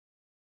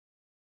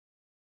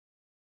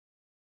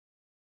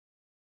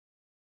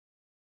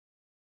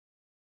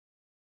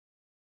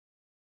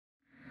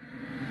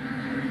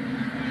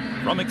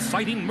From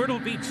exciting Myrtle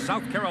Beach,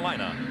 South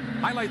Carolina,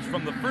 highlights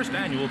from the first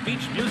annual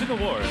Beach Music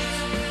Awards.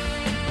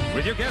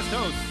 With your guest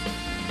hosts,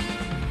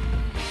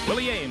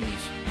 Willie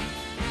Aames,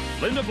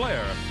 Linda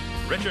Blair,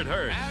 Richard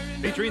Hurd,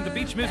 featuring the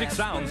beach music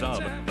sounds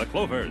of the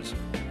Clovers,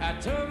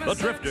 the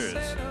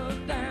Drifters,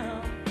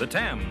 the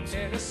Tams,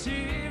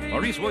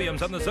 Maurice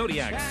Williams and the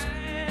Zodiacs,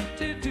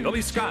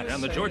 Billy Scott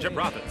and the Georgia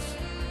Prophets,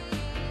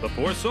 the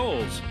Four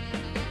Souls,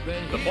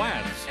 the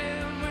Plaids,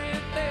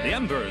 the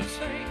Embers,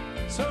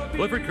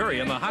 Clifford Curry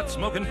and the Hot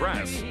Smokin'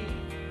 Brass,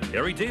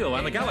 Harry Deal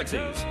and the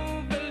Galaxies,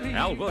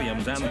 Al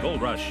Williams and the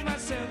Gold Rush,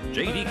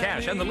 J.D.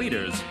 Cash and the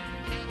Leaders,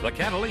 the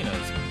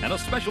Catalinas, and a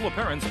special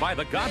appearance by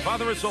the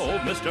Godfather of Soul,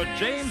 Mr.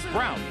 James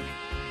Browne.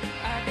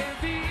 I can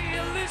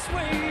feel this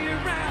way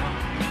around,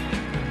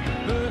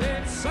 but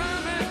it's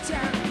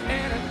summertime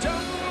and I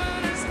don't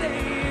want to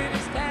stay in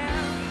this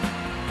town.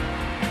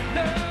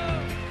 No,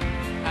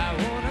 I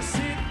want to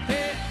sit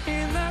there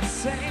in the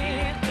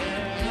sand.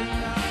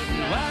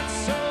 Watch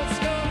souls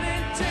go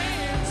and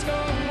dance, go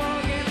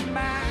walking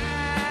by.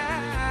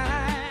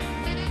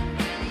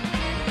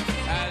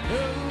 I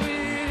know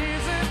it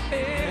isn't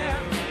fair,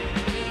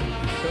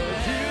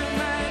 'cause you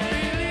might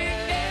really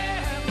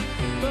care,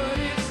 but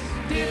it's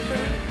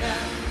different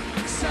now.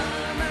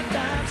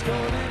 Summertime's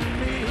calling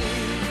me.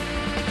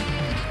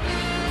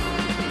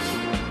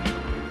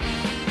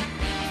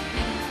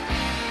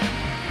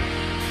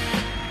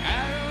 I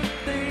don't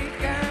think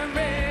I'm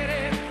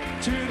ready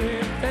to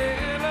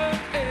develop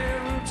a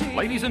routine.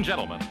 Ladies and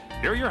gentlemen,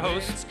 here are your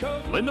hosts,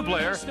 Linda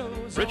Blair,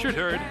 Richard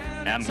Hurd,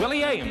 and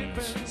Willie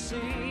Aames.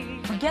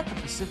 Forget the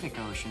Pacific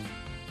Ocean.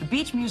 The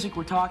beach music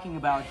we're talking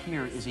about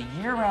here is a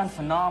year-round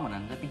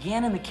phenomenon that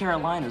began in the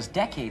Carolinas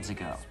decades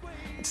ago.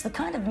 It's the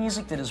kind of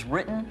music that is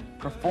written,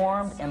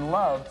 performed, and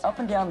loved up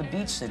and down the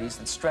beach cities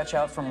that stretch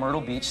out from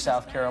Myrtle Beach,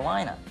 South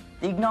Carolina,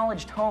 the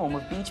acknowledged home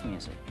of beach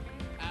music.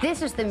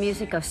 This is the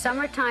music of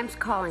Summertime's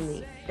Calling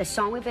Me, the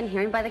song we've been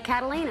hearing by the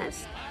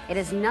Catalinas. It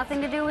has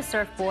nothing to do with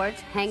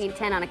surfboards, hanging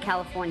 10 on a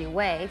California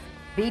wave,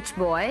 Beach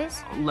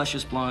Boys,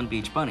 Luscious blonde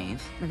beach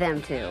bunnies.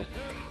 them too.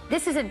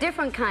 This is a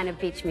different kind of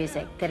beach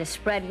music that has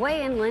spread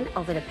way inland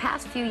over the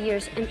past few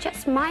years and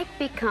just might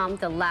become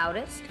the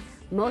loudest,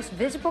 most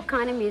visible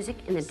kind of music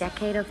in the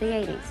decade of the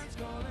 80s.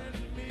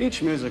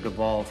 Beach music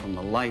evolved from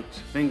the light,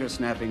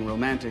 finger-snapping,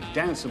 romantic,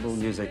 danceable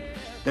music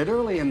that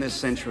early in this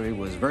century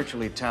was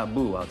virtually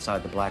taboo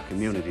outside the black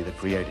community that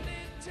created it.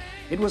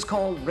 It was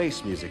called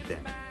race music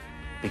then,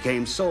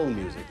 became soul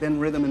music, then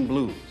rhythm and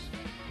blues.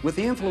 With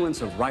the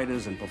influence of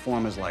writers and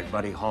performers like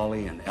Buddy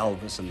Holly and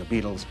Elvis and the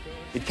Beatles,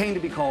 it came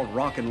to be called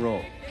rock and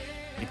roll.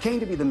 It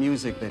came to be the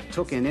music that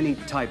took in any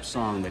type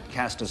song that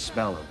cast a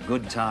spell of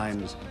good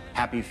times,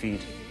 happy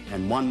feet,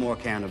 and one more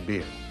can of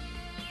beer.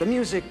 The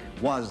music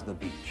was the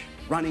beach,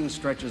 running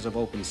stretches of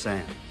open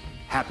sand,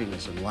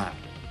 happiness and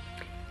laughter.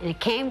 And it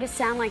came to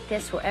sound like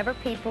this wherever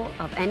people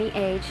of any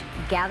age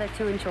gathered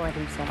to enjoy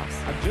themselves.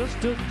 I'm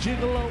just a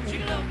gigolo,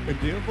 and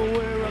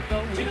everywhere I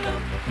go,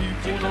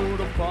 people know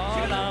the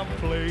part I'm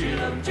playing.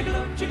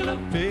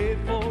 Paid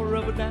for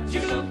rubber dance,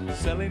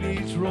 selling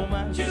each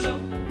romance. What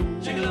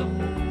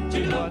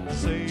to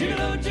say?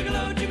 There'll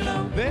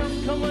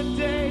come a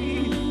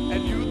day,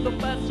 and youth will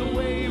pass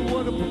away.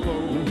 What a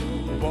propose?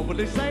 What will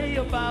they say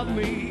about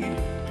me?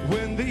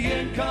 When the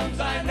end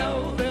comes, I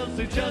know they'll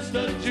say just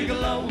a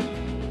gigolo.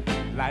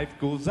 Life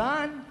goes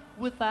on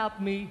without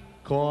me,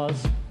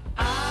 'cause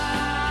I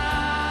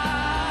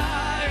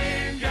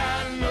ain't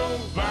got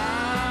nobody.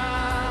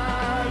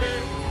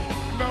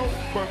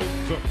 Nobody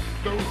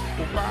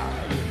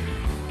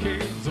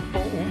cares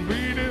for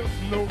me. There's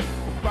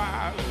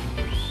nobody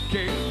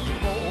cares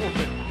for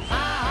me.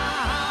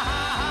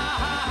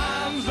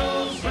 I'm so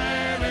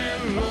sad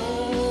and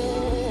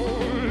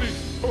lonely.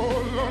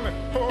 Oh,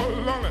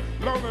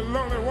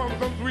 lonely, want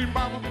some sweet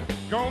mama.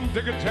 Gonna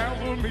take a chance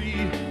with me,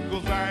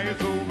 'cause I ain't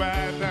so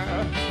bad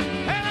now.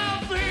 And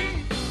I'll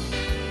sing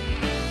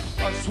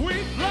a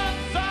sweet love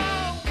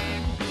song.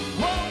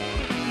 Oh,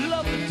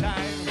 love the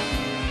time.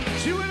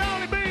 She would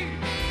only be,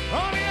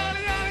 only,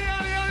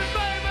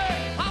 baby.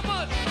 How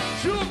much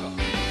sugar,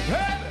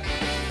 heavy,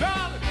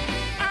 darling,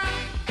 I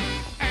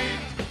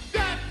ain't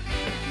got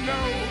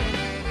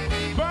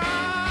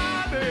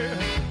nobody,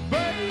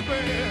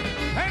 baby.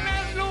 And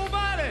there's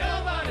nobody,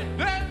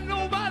 there's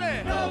nobody,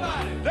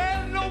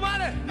 there's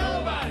nobody,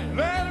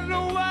 there's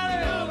nobody,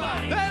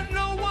 there's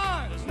no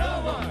one,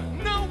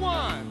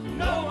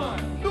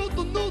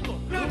 noodle,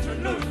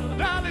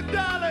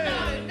 dolly,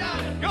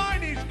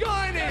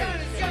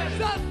 garnish,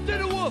 sus to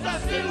the wolf,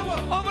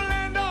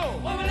 overlando,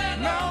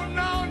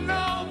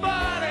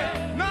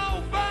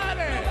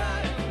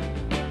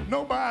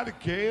 nobody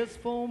cares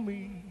for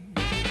me.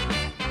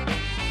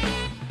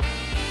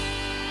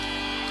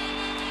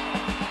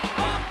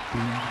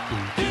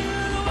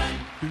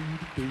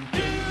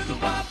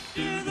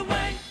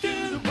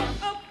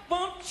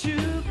 Won't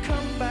you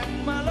come back,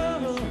 my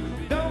love?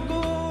 Don't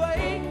go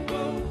away.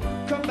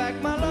 Come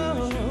back, my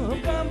love.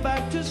 Come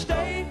back to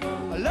stay.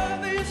 I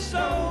love you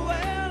so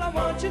well. I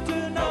want you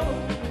to know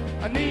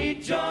I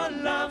need your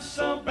love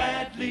so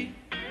badly.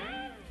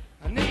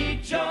 I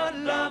your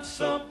love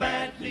so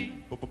badly.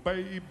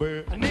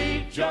 Baby, I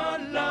need your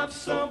love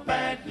so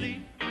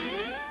badly.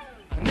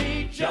 I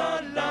need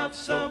your love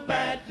so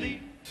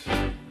badly.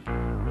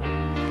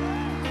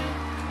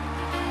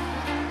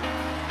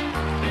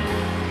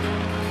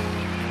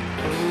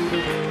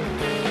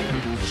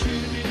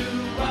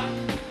 Shooby-doo-wop,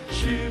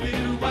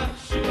 shooby-doo-wop,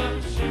 shoo-wop,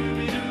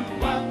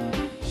 shooby-doo-wop,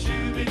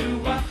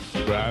 shooby-doo-wop,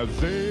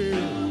 Brazil.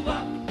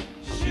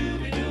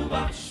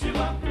 shooby-doo-wop,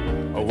 shoo-wop.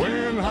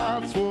 When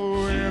hearts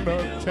were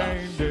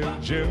entertained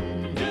in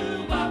June,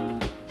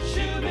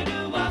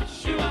 Shooby-doo-wop,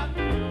 shoo-wop.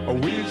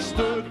 we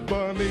stood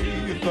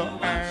beneath the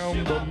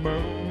amber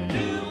moon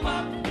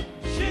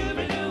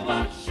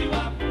Shooby-doo-wop,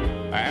 shoo-wop.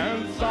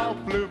 and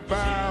softly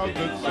vowed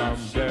that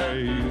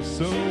someday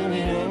soon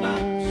we'll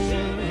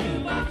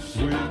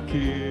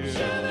kiss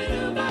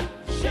Shooby-doo-wop,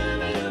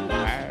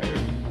 shooby-doo-wop.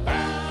 and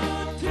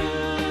Bound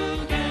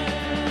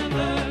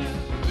together.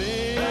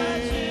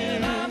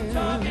 Brazil, I'm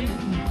talking.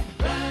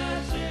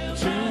 Brazil,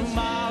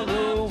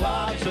 tomorrow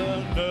was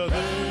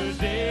another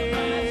day.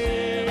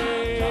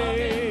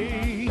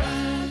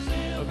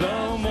 The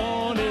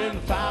morning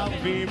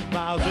 5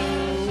 miles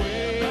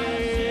away,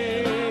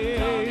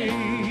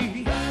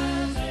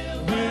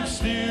 with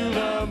still a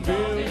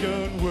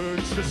million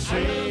words to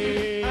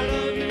say.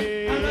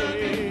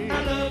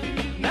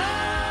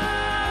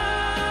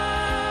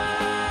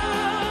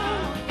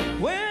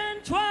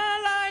 when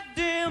twilight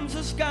dims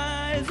the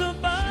skies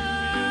above,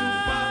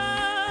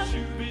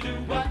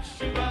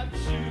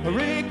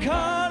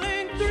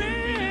 recalling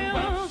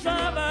thrills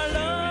of our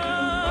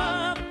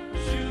love.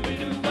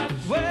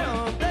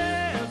 Well,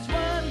 there's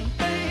one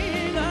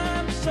thing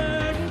I'm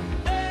certain.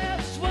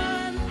 There's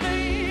one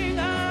thing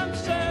I'm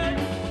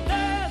certain.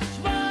 There's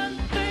one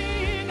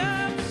thing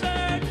I'm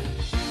certain.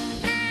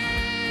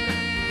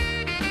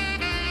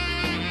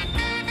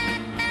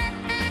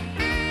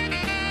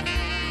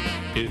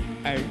 It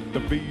ain't the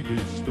beat,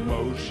 it's the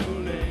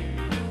motion.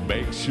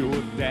 Makes your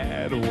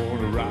dad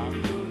wanna rock.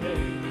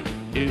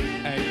 It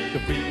ain't the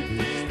beat,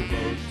 it's the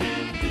motion.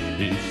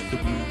 It's the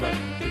movement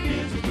that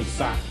gives it the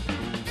sign.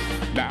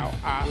 Now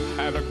I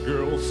had a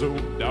girl so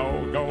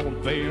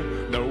doggone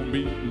thin, no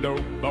meat, no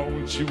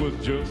bone, she was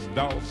just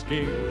all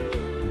skin.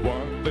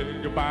 One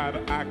thing about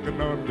her I can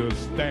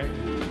understand,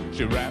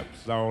 she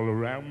wraps all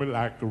around me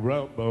like a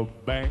rubber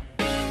band.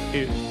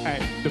 It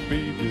ain't the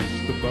beat,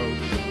 it's the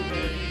motion.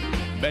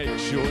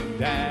 Makes your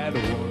dad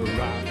wanna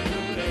rock.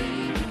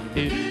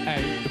 It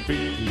ain't the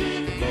beat,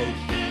 it's the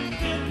motion.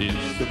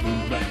 It's the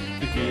movement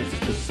that gives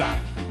it the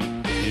sign.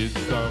 It's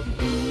the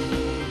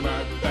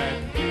movement that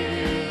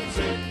gives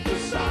it the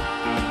sign.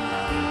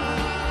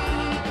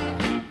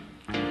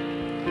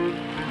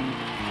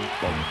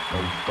 Boom,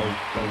 boom, boom,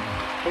 boom,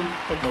 boom,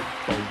 boom, boom,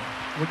 boom.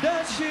 Well,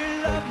 does she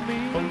love me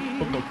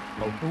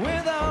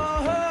with all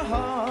her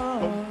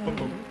heart?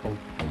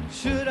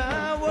 Should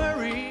I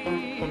worry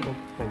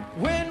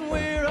when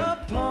we're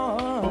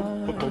apart?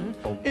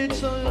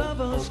 It's a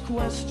lover's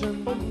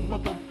question.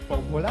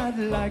 Well, I'd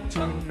like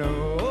to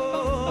know.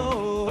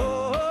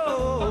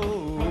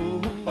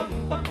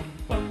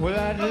 Well,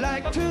 I'd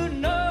like to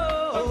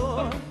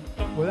know.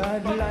 Well,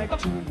 I'd like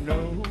to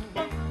know.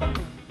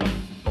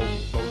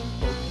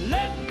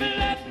 Let me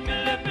love.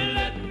 Let me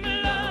love.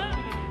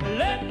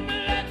 Let me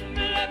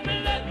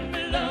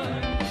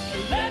love.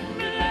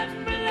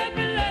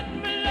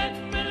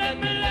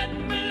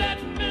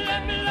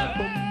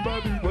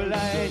 Well,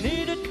 I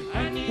need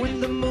it when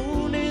the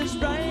moon is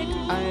bright.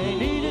 I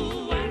need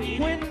it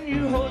when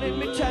you holding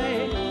me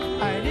tight.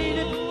 I need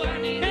it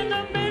in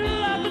the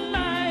middle of the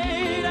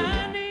night.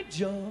 I need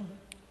your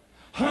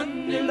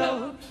honey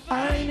love.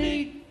 I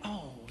need,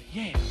 oh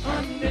yeah,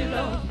 honey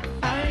love.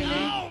 I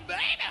need, oh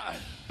baby,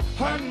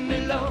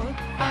 honey love.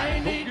 I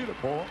need, Get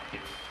it, boy.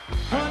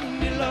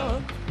 honey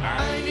love.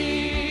 I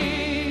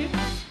need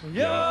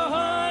your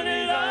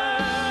honey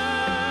love.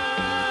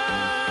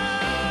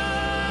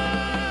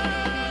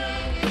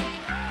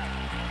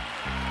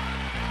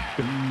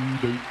 Do,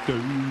 do,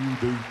 do,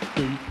 do,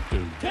 do, do.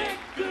 Take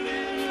a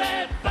little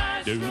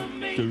advice Do, from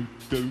me. do,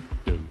 do,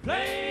 do.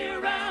 Play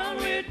around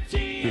with Do,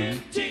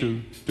 TNT.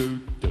 do, do,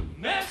 do.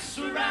 Mess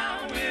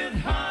around with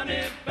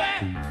honey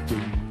back. Do,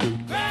 do,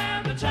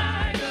 Grab a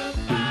tiger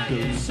by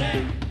his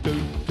head. do,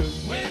 do,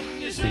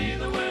 When you say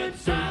the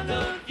words I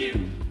love you,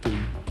 do,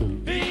 do.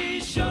 be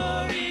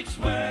sure each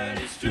word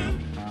is true.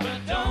 But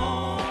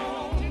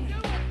don't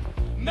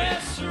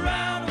mess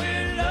around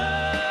with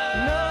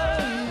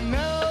love.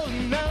 No,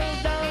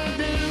 don't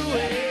do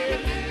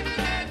it.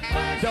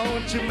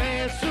 Don't you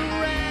mess around.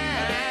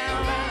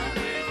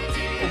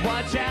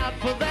 Watch out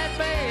for that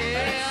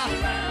bear.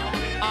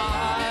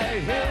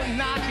 He'll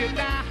knock you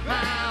down.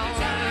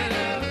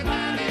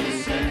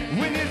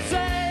 When you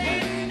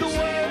say the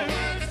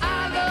words I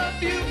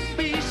love you,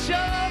 be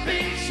sure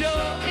each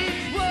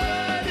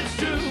word is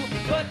true.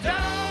 But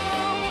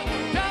don't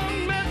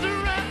mess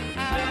around.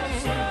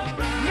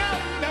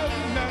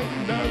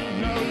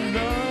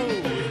 No.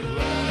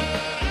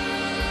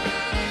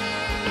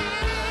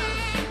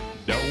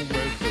 Don't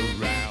mess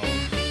around.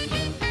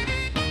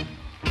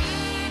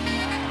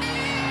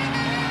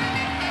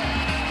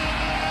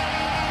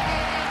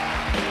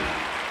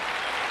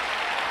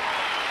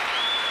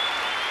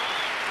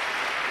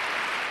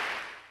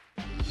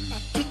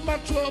 my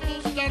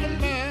troubles down in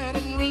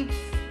Baton Rouge.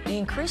 The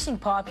increasing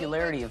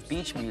popularity of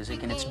beach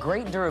music and its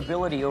great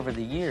durability over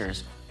the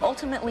years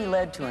ultimately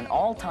led to an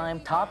all-time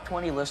top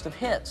 20 list of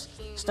hits,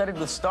 studded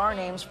with star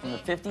names from the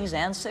 50s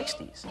and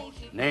 60s.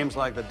 Names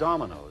like the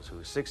Dominoes,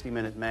 whose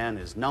 60-Minute Man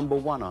is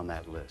 #1 on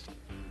that list.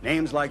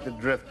 Names like the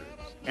Drifters,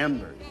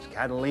 Embers,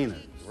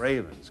 Catalinas,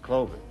 Ravens,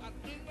 Clovers.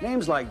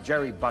 Names like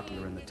Jerry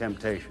Butler and the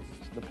Temptations,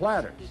 the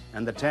Platters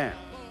and the Tams.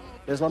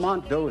 There's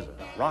Lamont Dozier,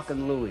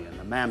 Rockin' Louie and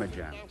the Mamma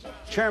Jams,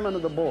 Chairman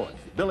of the Board,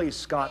 Billy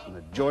Scott and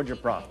the Georgia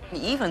Prophets.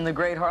 Even the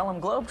great Harlem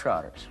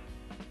Globetrotters.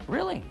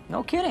 Really,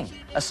 no kidding.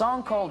 A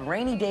song called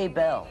Rainy Day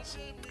Bells.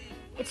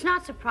 It's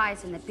not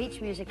surprising that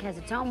beach music has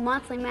its own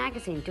monthly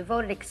magazine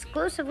devoted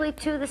exclusively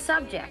to the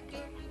subject.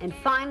 And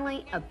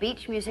finally, a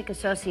beach music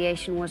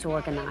association was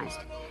organized.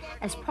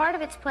 As part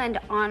of its plan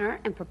to honor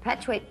and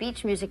perpetuate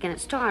beach music and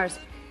its stars,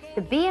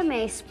 the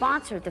BMA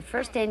sponsored the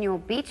first annual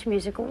Beach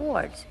Music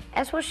Awards.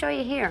 As we'll show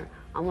you here,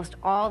 almost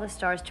all the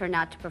stars turned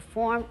out to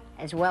perform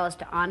as well as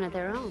to honor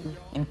their own.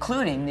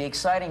 Including the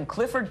exciting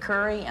Clifford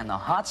Curry and the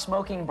hot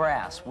smoking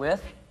Brass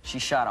with She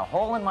Shot a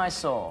Hole in My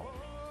Soul.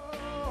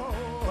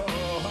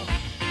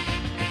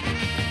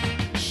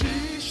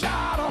 She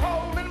shot a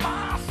hole in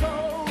my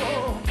soul,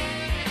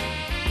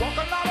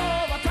 walking all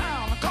over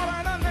town,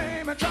 calling her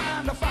name and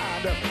trying to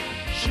find her.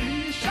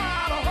 She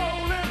shot a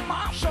hole in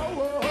my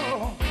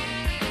soul,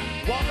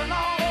 walking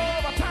all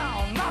over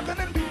town, knocking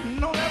and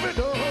beating on every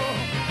door.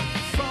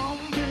 Some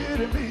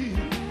pity me,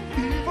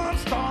 even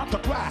start to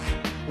cry.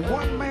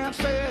 One man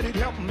said he'd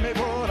help me,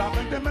 but I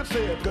think them and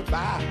said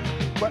goodbye.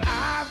 But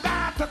I've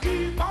got to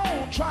keep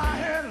on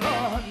trying,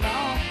 Lord,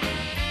 now.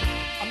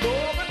 I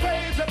know the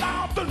days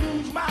about to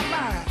lose my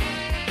mind.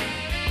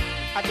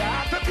 I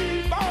got to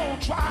keep on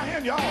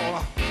trying,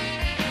 y'all.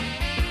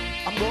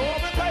 I'm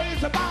going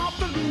days about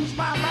to lose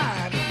my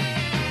mind.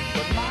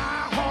 But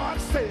my heart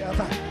says,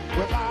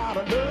 without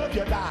a love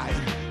you die.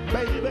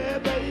 Baby,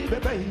 baby,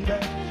 baby,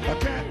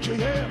 can't you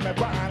hear me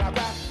crying? I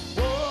got,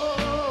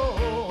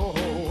 whoa,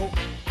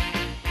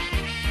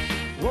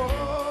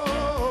 whoa.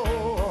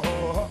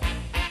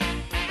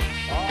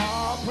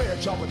 Oh, play a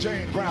jump with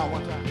James Brown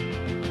one time.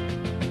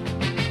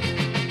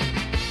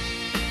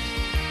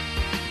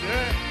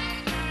 Yeah.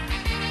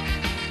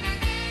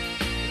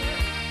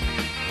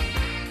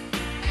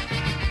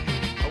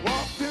 I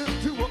walked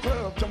into a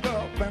club, jumped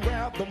up and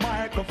grabbed the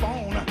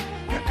microphone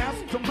and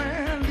asked the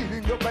man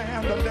leading the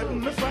band to let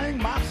me sing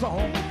my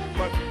song.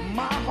 But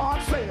my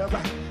heart says,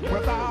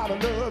 without a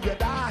love you're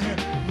dying.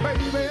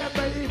 Baby,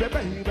 baby,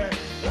 baby,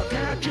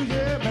 can't you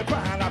hear me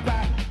crying? I'm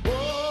like,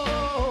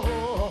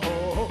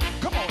 whoa,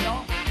 come on,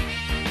 y'all.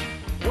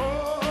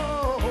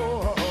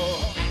 Whoa,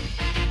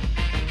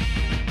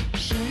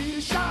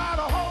 she shot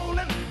a hole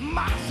in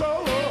my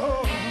soul.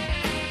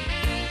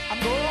 I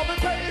know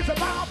the days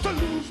about to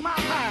lose my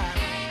mind.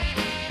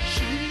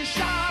 She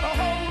shot a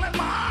hole in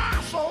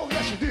my soul.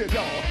 Yes, she did,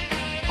 y'all.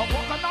 I'm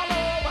walking all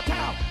over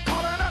town,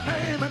 calling her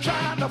name and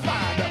trying to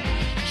find her.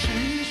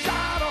 She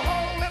shot a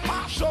hole in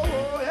my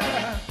soul,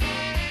 yeah.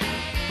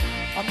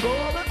 I'm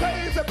going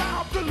crazy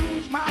about to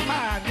lose my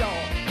mind,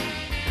 y'all.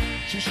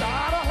 She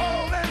shot a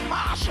hole in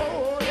my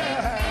soul,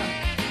 yeah.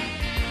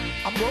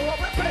 I'm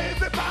going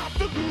crazy about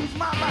to lose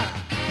my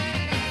mind.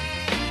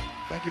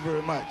 Thank you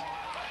very much.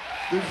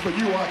 This is for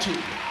you,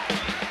 Archie.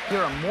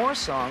 Here are more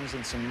songs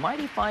and some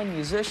mighty fine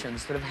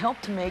musicians that have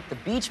helped to make the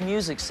beach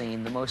music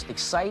scene the most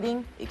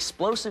exciting,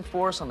 explosive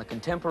force on the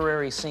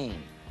contemporary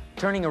scene,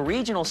 turning a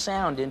regional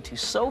sound into,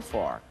 so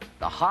far,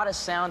 the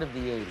hottest sound of the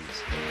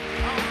 80s.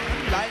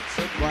 Lights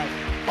are bright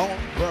on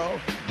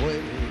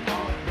Broadway.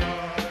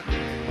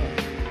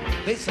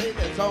 They say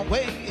there's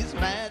always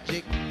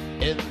magic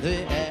in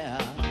the air.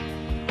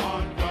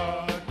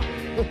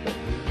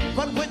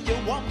 But when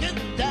you're walking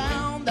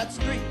down that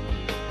street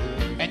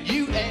and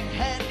you ain't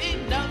had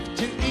enough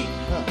to eat,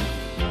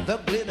 the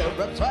glitter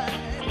rubs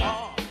right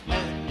on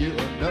and you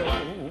know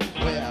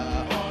where.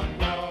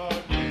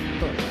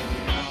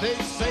 They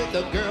say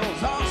the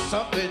girls are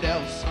something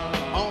else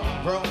on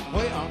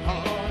Broadway.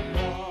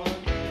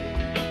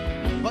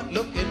 But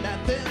looking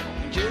at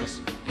them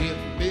just give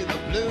me the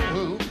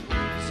blues.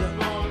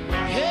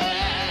 Yeah,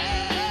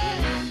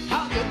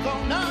 how you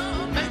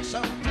gonna make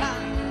some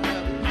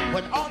time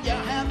when all you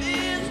have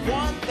is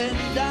one thin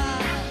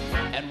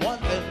dime, and one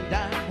thin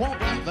dime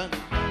won't even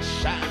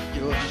shine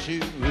your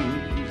shoes.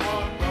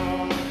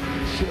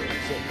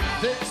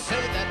 They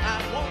say that I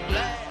won't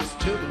last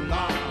too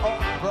long on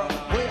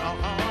Broadway.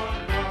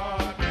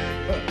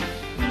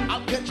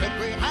 I'll catch a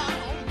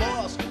Greyhound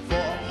bus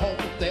for home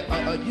there,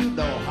 you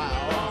know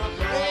how.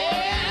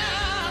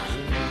 Yeah,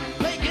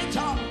 play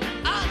guitar,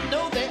 I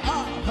know they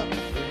are.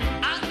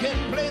 I can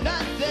play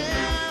that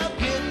damn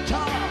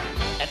guitar,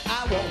 and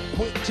I won't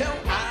quit till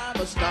I'm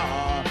a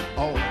star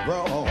on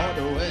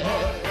Broadway.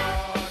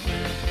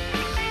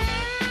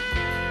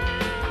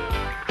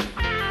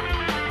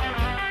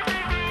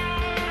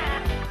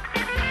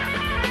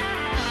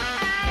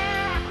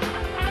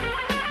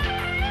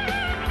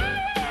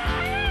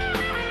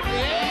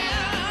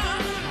 Yeah,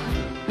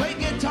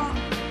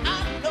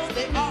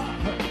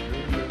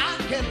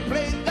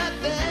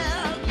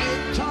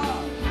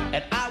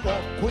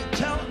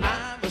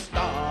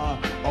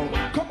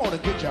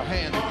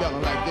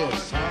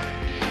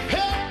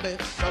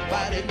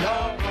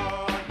 y'all.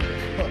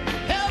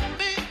 Help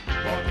me.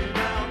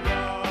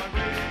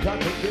 Got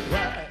to get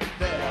right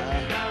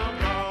there.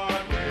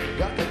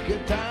 Got to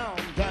get down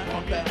there.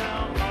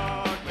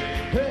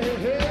 Hey,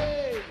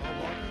 hey.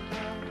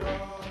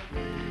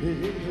 Hey,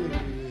 hey, hey.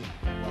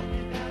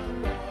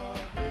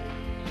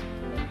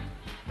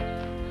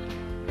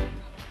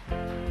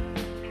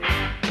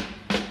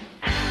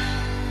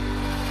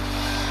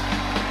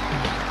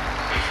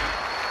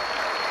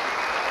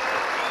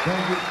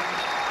 Thank you.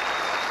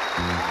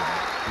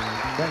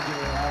 Thank you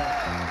very much.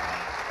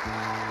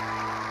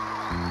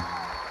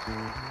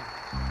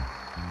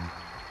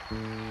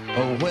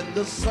 Oh, when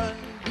the sun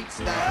beats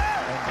down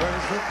and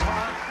burns the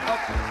tar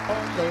up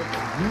on the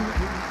roof,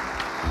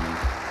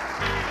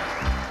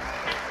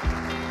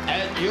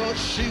 and your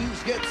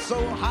shoes get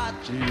so hot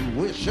you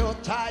wish your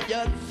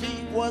tired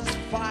feet was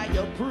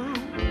fireproof.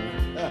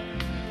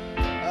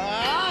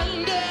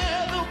 Under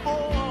the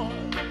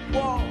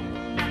boardwalk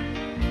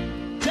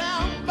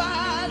down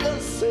by the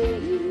sea,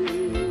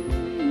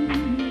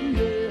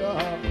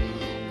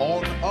 yeah,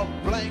 on a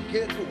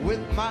blanket with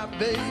my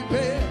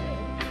baby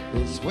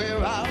is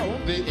where I'll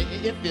be.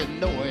 If you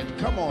know it,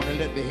 come on and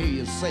let me hear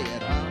you say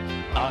it, huh?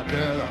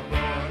 Under the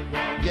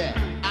boardwalk, yeah,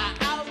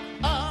 out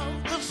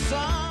of the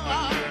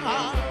sun,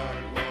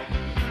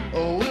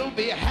 we'll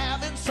be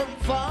having some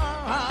fun.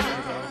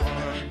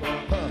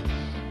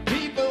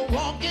 People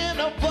walking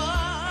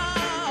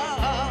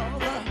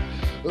above,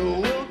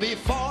 we'll be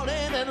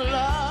falling in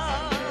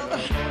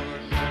love.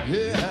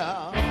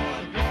 Yeah,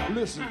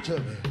 listen to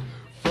me.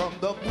 From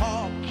the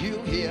park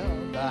you hear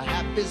the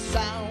happy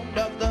sound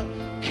of the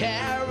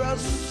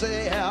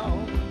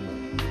carousel,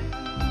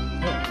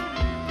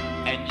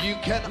 and you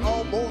can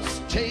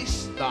almost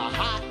taste the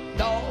hot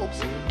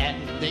dogs,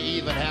 and they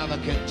even have a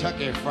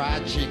Kentucky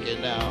Fried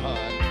Chicken now, hon.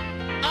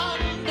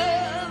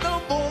 Under the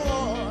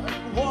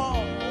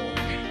boardwalk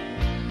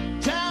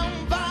down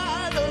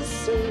by the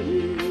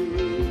sea,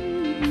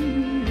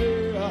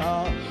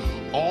 yeah,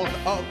 on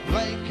a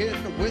blanket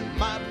with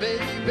my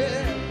baby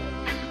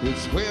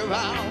is where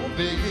I'll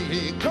be.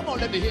 Come on,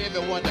 let me hear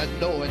everyone that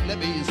know it. Let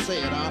me hear you say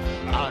it, huh?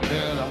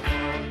 Under the,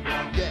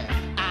 yeah,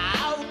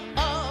 out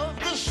of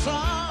the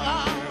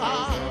sun,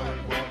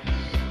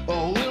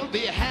 we'll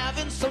be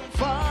having some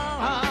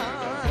fun.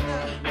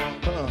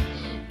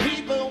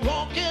 People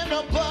walking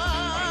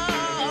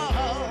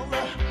above,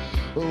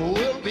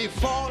 we'll be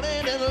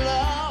falling in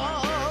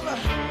love.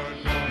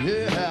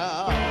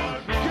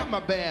 Yeah, give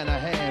my band a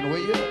hand, will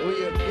you? Will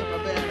you give my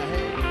band a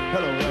hand?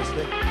 Hello,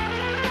 Rusty.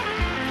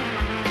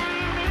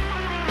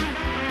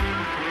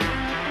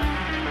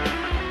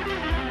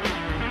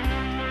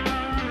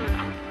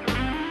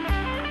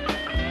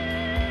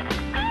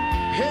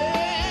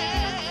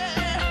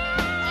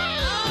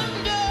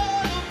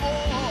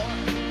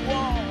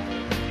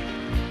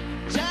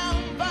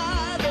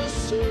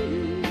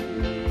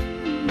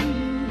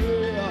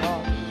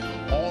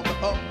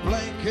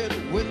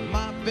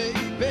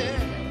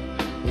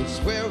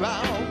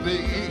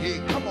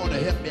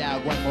 Help me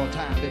out one more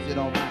time if you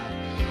don't mind.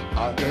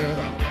 Out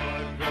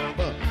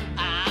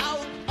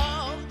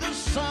of the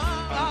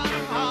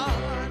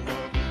sun,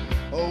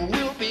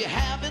 we'll be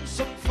having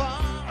some fun.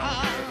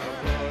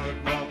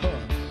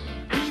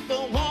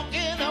 People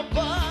walking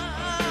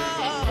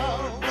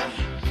above,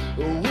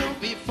 we'll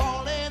be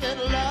falling in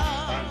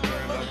love.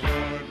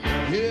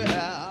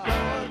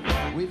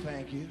 Yeah, we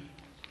thank you.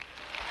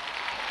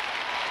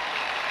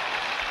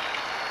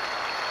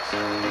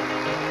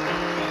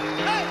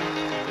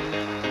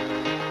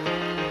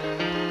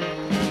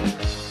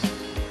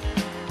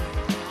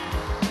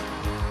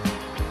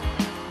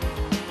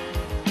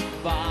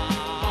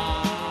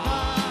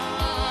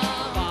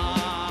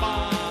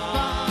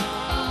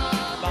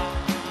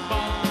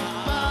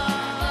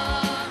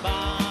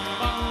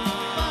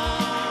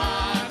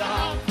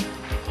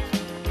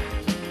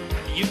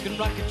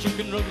 You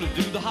can roll it,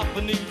 do the hop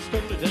and even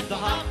stroll it at the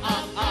hop,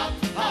 hop, hop,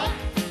 hop.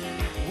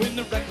 When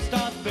the record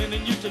starts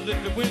spinning, you should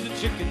lift the wind and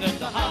chicken at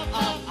the hop,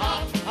 hop,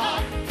 hop,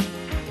 hop.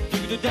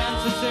 Do the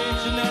dance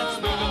sensation and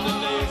swinging the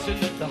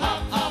nation at the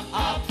hop, hop,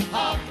 hop,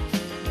 hop.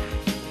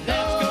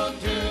 Let's go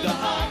to the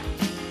hop.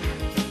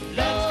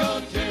 Let's go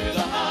to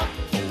the hop.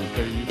 Oh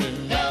baby.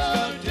 Let's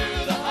go to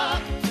the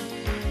hop.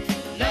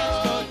 Let's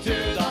go to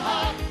the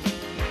hop.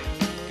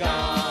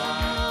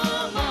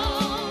 Come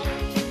on.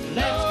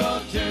 Let's go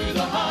to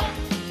the hop.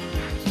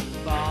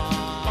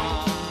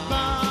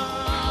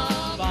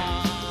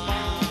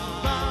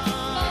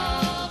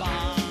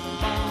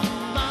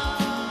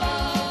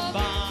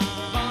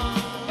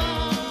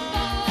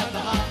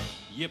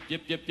 Yep,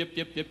 yep, yep, yep,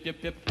 yep, yep,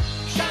 yep, yep.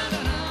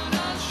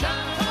 Sha-na-na-na,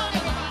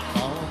 sha-na-na-na,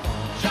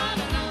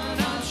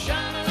 sha-na-na-na,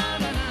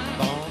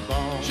 sha-na-na-na,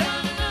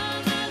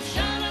 sha-na-na-na,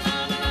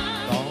 sha-na-na-na,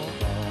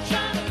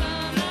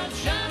 sha-na-na-na,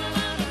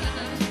 sha-na-na-na.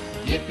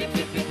 Yep, yep,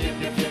 yep, yep, yep,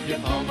 yep, yep, yep.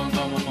 Mama,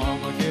 mama,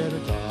 mama, get a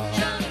dog.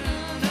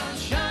 Sha-na-na-na,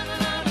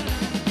 sha-na-na-na.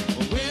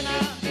 When I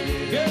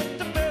get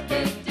the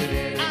pepper,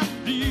 I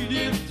bleed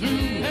it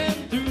through and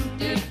through.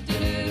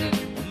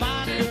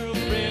 My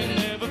girlfriend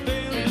never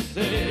failed to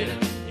say,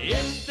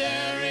 if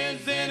there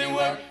is any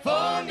work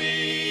for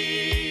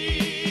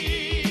me.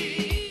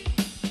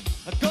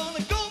 I'm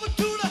gonna go over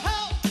to the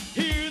house,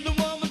 hear the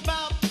woman's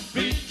mouth,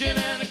 preaching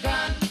and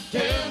crying,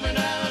 tell me that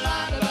I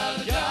lied about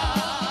a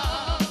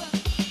job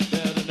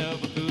that I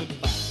never could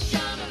find.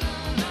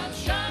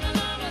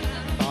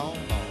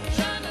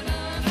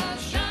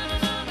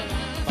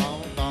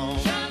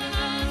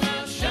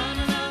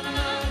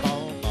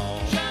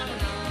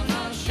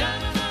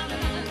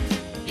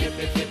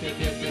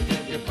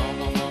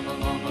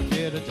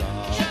 Get a job.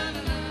 I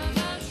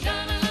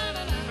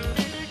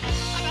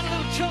got a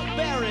little Chuck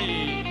Berry.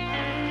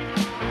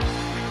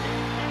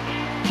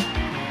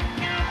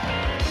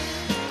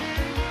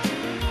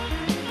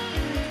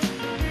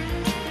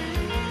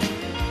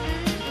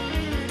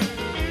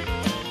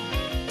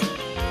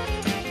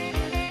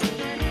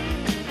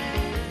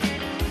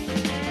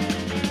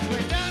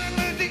 We're down in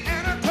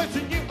Louisiana, close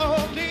to New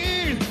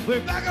Orleans.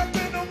 We're back up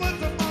in the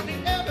woods up on the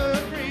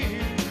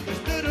Evergreen. We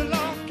stood a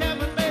log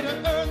cabin made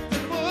of earth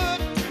and wood.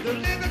 There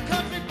lived a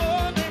country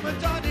boy named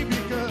Johnny B.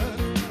 Good,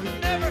 who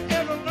never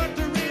ever learned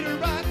to read or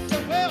write so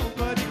well,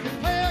 but he could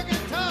play a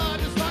guitar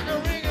just like a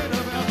ring of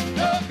a bell.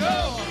 Go, go,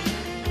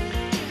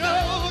 go,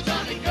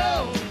 Johnny, go,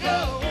 go,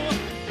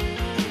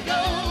 go,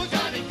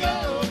 Johnny, go,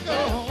 go,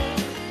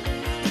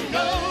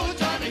 go,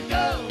 Johnny,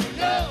 go,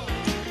 go,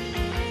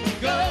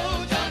 go,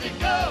 Johnny,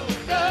 go,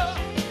 go,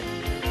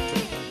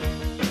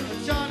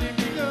 Johnny,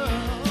 go.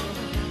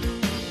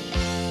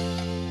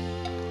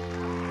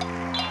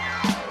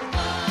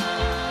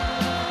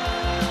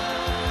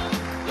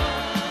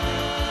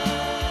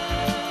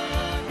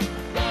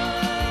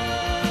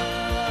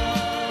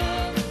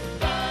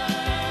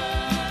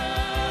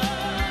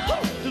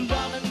 Houston,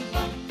 darling,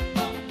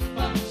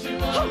 Houston,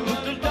 darling, oh, where are you,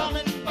 my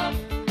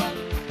lover?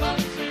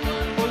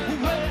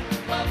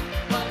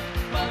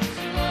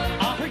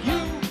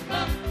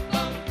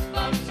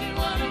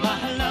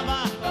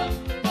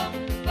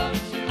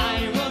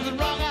 I wasn't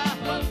wrong,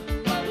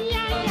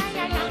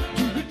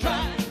 to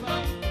try to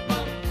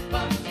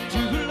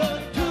love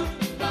you,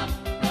 oh,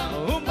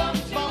 bum,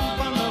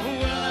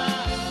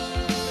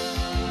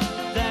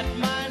 that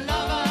my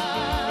lover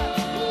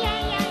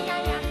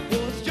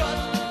was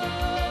just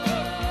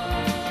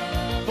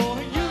for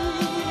you.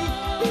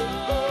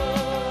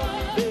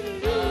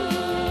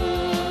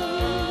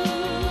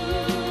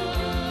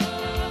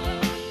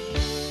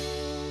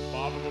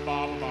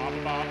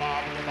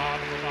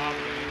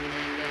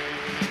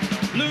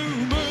 Blue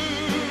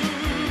moon,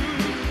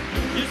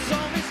 you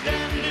saw me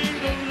standing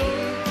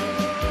alone,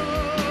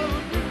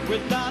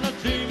 without a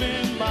dream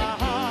in my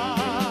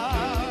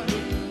heart,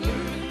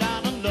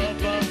 without a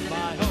love of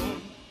my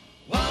own.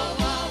 Wow,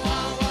 wow,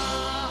 wow,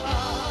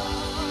 wow.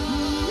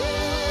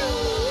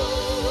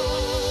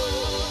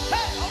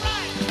 Hey, all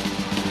right.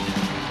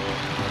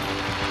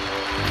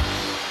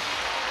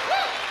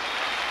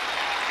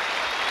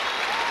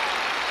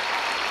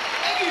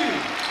 Thank you.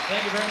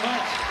 Thank you very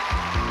much.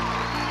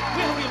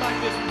 We hope you like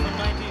this one from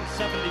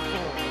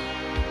 1974.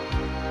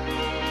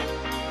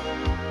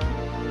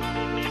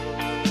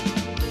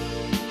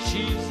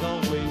 She's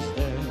always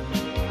there,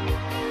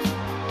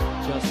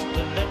 just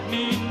to let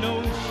me know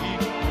she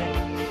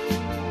cares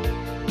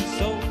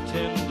so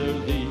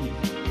tenderly.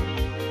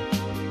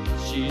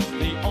 She's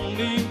the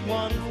only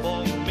one for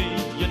me.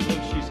 You know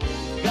she's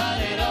got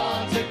it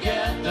all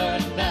together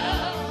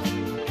now.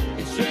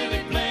 It's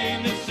really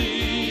plain to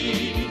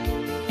see.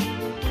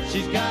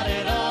 She's got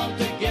it all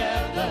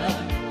together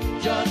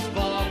just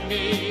for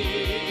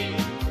me.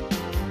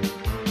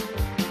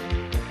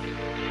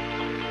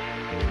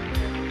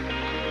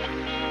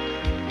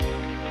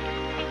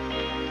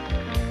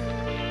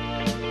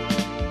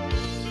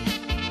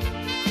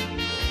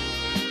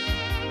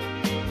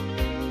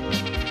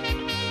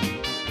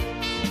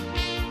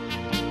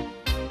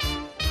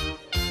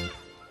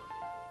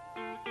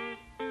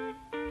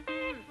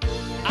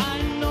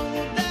 I know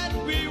that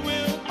we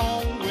will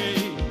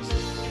always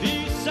be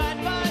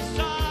side by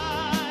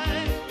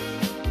side.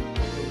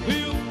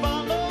 We'll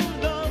follow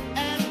love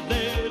and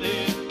let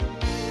it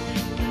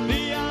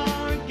be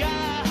our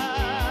guide.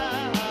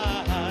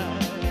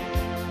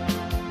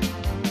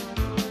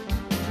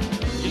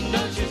 You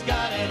know she's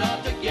got it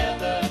all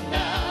together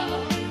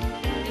now.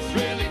 It's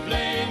really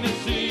plain to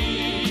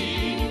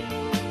see.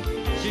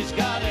 She's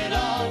got it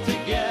all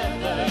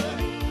together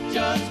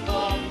just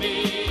for me.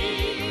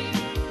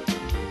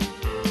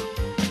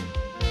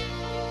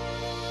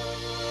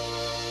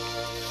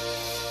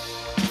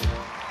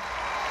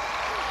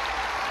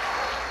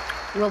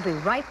 We'll be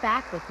right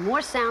back with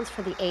more sounds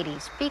for the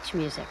 80s, beach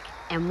music,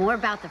 and more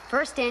about the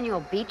first annual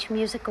Beach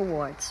Music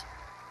Awards.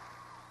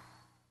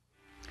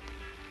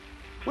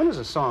 When is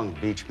a song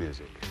beach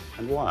music,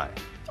 and why?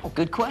 Oh,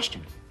 good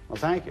question. Well,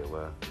 thank you.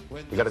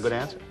 You got a good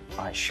answer?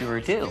 I sure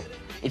do.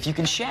 If you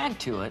can shag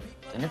to it,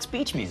 then it's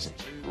beach music.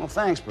 Well,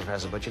 thanks,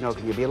 Professor, but you know,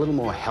 can you be a little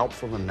more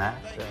helpful than that?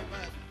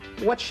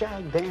 What's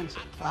shag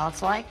dancing? Well,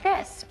 it's like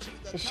this.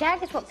 The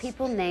shag is what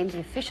people name the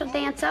official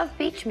dance of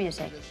beach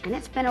music, and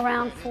it's been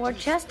around for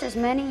just as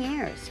many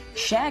years.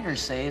 Shaggers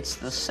say it's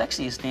the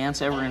sexiest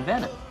dance ever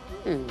invented.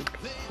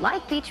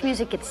 Like beach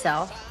music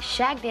itself,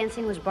 shag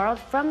dancing was borrowed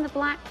from the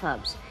black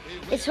clubs.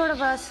 It's sort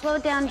of a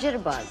slowed-down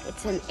jitterbug.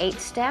 It's an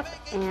 8-step,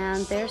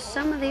 and there's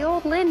some of the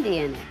old Lindy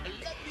in it.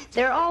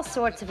 There are all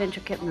sorts of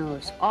intricate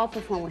moves, all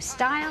performed with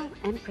style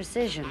and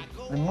precision.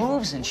 The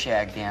moves in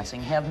shag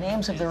dancing have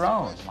names of their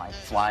own, like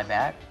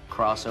flyback,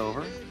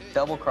 crossover,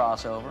 double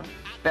crossover,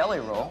 belly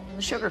roll, and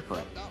the sugar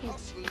foot.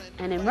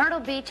 And in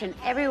Myrtle Beach and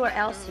everywhere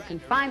else you can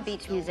find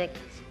beach music,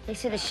 they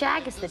say the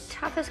shag is the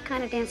toughest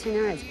kind of dancing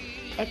there is,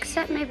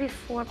 except maybe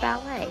for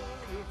ballet.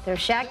 There are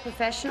shag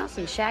professionals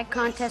and shag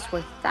contests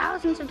worth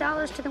thousands of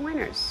dollars to the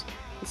winners.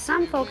 And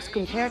some folks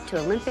compare it to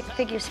Olympic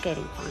figure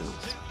skating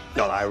finals.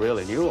 Well, I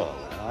really knew all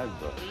that.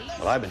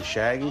 I've been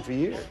shagging for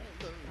years.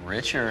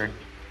 Richard.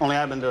 Only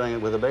I've been doing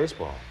it with a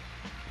baseball.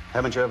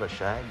 Haven't you ever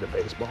shagged a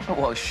baseball?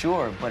 Well,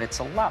 sure, but it's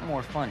a lot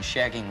more fun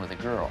shagging with a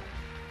girl.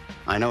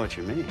 I know what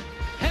you mean.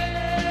 Hey,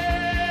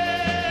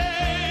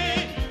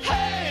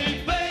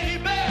 hey,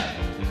 baby,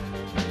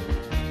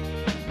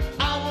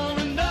 I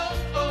wanna know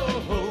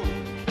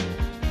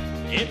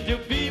if you'll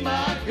be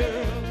my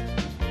girl.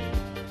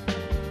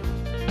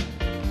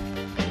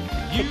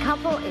 The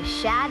couple is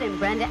Shad and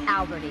Brenda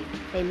Alberti.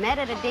 They met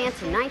at a dance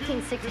in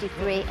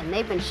 1963, and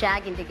they've been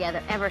shagging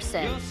together ever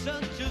since.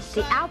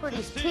 The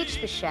Albertis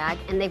teach the shag,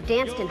 and they've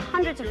danced in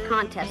hundreds of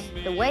contests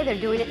the way they're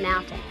doing it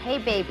now to Hey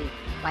Baby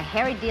by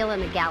Harry Deal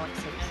and the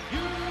Galaxies.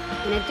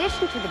 In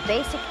addition to the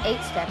basic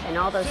 8-step and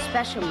all those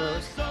special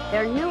moves,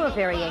 there are newer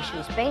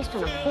variations based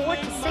on a 4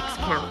 to 6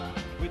 count.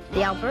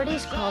 The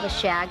Albertis call the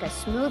shag a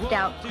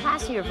smoothed-out,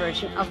 classier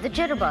version of the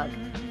jitterbug.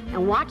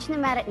 And watching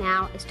them at it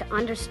now is to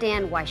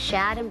understand why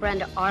Shad and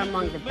Brenda are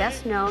among the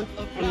best known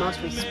and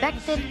most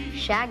respected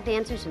shag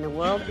dancers in the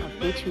world of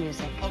beach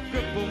music. A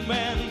crippled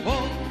man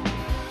walk,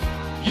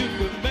 you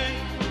could make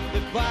the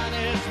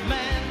finest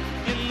man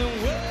in the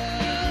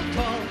world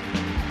talk.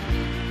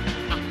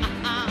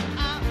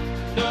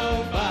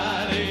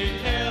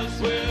 Nobody else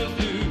will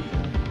do.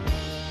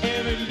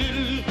 Every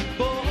little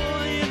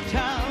boy in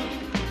town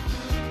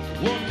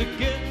wants to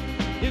get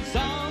his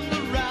arms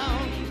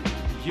around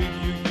you.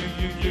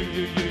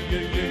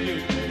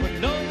 But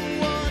no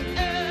one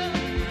else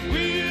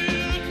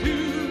will do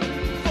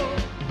for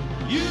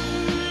you.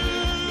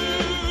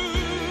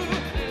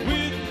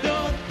 With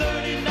your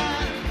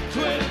 39,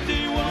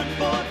 21,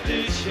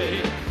 40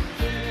 shade.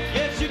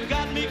 Yes, you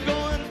got me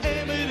going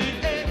every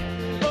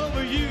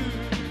over you.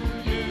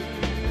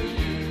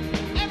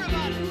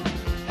 Everybody.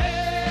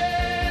 Hey,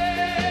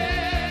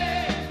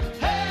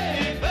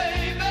 hey,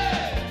 baby,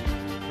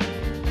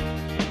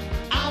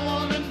 I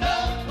wanna know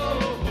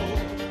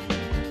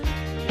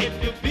if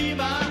you'll be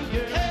my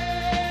girl.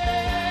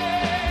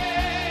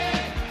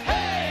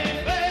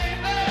 Hey,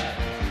 baby,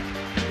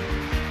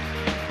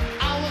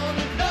 I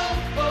wanna know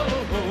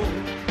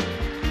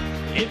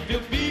if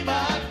you'll be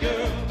my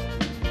girl.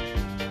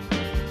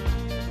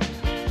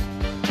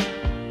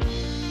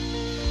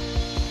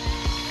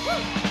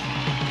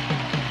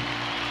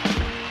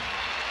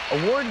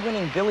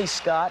 Award-winning Billy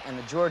Scott and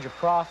the Georgia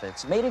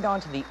Prophets made it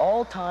onto the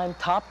all-time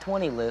top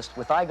 20 list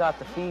with I Got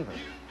the Fever.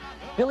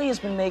 Billy has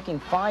been making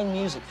fine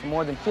music for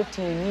more than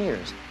 15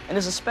 years and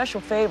is a special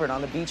favorite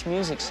on the beach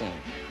music scene,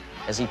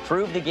 as he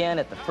proved again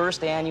at the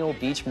first annual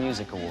Beach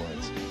Music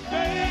Awards.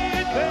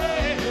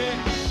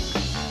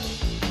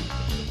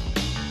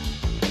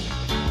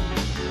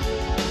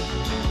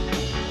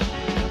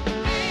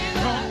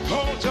 From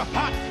cold to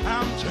hot,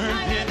 I'm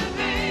turning.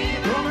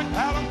 Going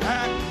out and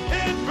back,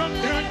 in front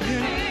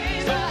turning.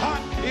 So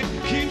hot, it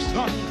keeps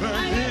on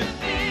burning.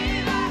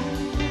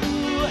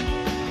 Ooh,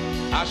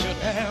 I should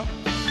have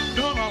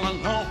known all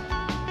along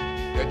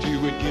that you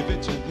would give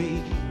it to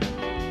me.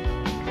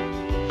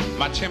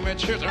 My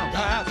temperatures are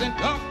rising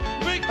up,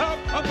 way up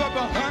above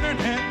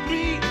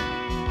 103.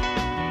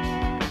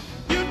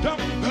 You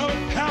don't know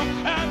how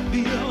I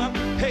feel,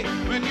 hey,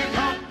 when you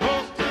come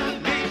close to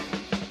me.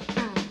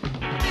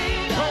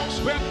 Cold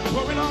sweat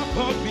pouring off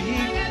of me,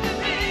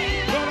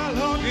 but I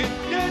love it,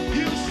 yet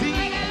you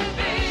see.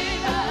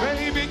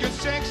 Baby, your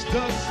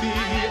ecstasy.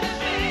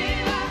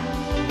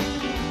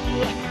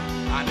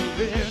 I know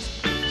there's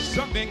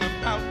something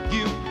about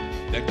you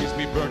that gets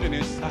me burning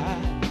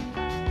inside.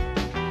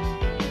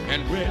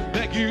 And where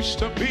there used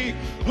to be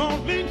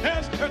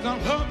loneliness, there's a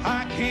love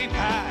I can't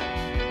hide.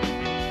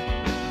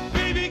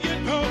 Baby, you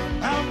know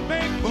I'm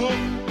thankful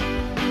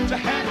to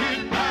have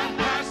you by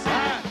my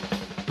side.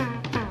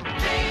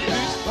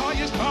 This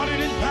fire started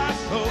in my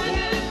soul.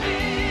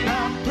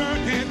 Now I'm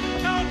burning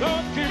out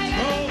of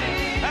control.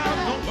 I'm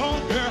no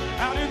longer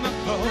out in the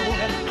cold.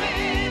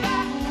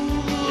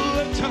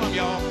 Ooh, tell them,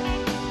 y'all.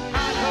 I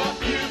love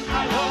you,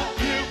 I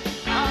love you,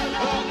 I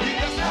love you,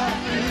 yes I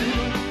do.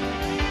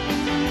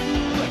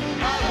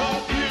 I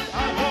love you,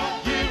 I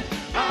love you,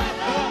 I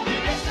love you,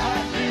 yes I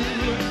do.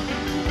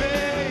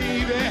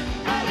 Baby,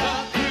 I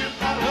love you,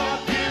 I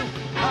love you,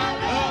 I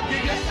love you,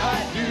 yes I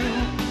do.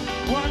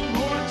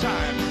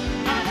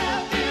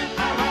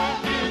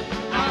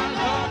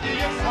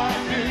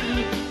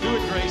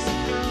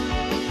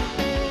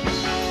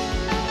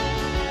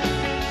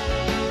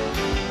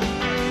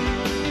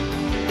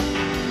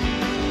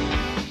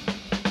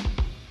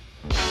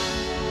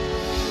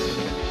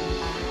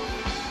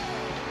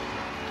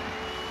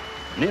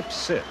 Nip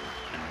Sit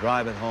and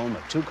Drive It Home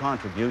are two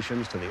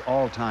contributions to the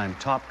all-time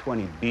top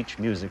 20 beach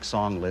music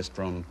song list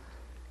from,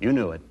 you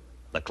knew it,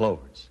 the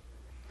Clovers.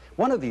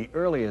 One of the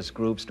earliest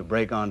groups to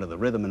break onto the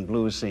rhythm and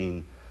blues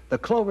scene, the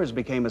Clovers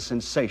became a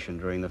sensation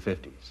during the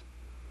 50s.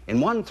 In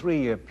one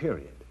 3-year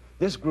period,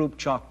 this group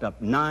chalked up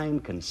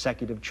 9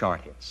 consecutive chart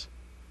hits.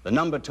 The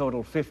number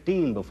totaled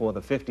 15 before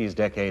the 50s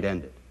decade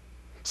ended.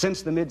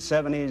 Since the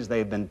mid-70s,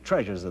 they've been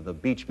treasures of the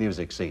beach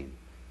music scene,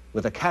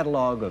 with a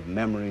catalog of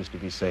memories to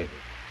be savored,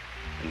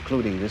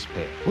 including this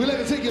pair. We'd like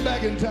to take you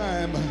back in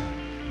time.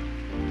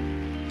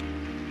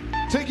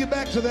 Take you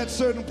back to that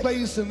certain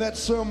place and that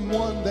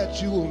someone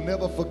that you will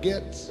never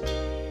forget.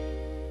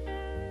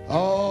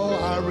 Oh,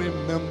 I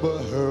remember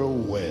her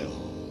well.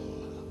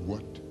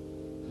 What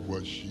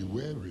was she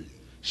wearing?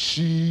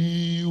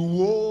 She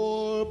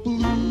wore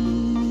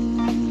blue.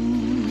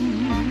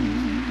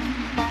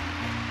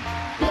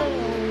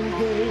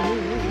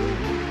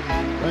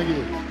 Thank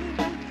you.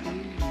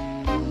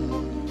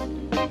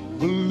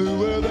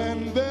 Bluer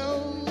than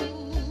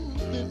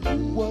velvet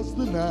was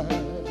the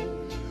night.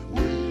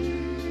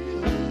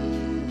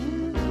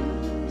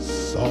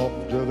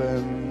 Softer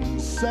than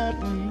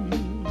satin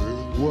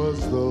was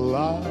the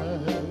light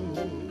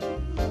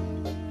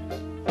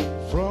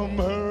from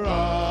her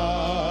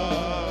eyes.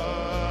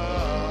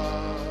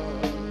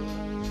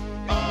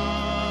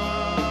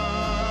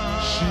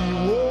 She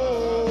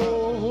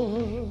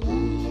wore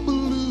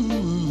blue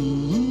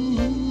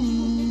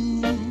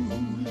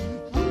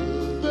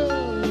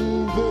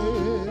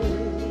velvet,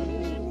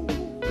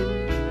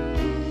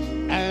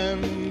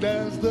 and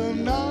as the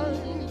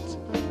night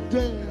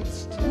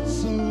danced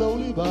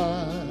slowly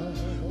by,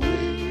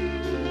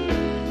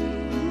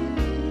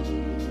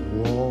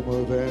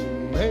 warmer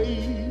than May,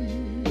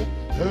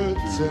 her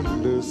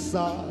tender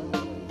sigh.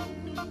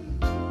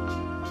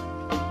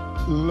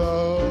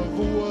 Love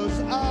was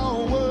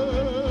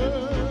ours.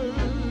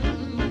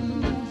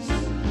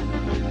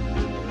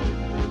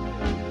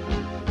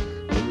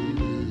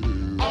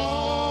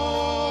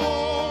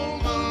 All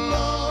the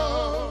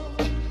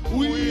love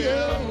we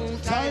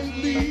held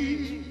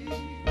tightly,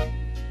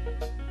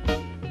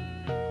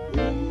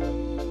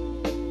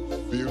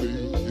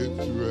 Feeling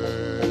its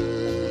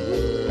rapturous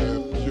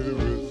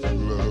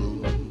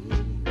glow.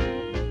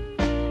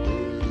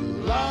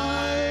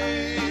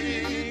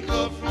 like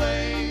a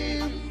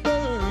flame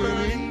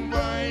burning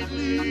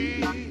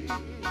brightly,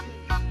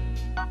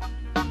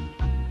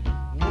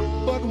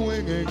 but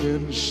winging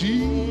and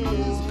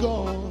she's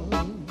gone.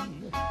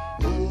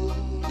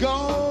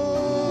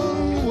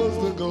 Gone was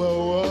the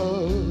glow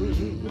of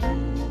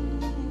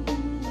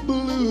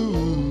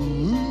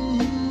blue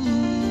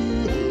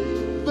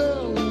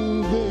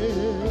velvet,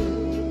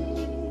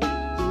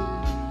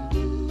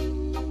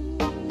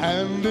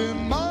 and in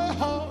my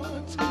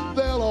heart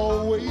there'll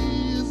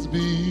always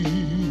be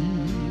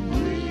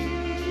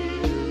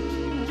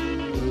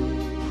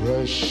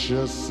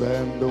precious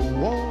and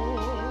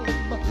warm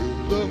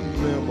the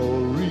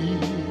memory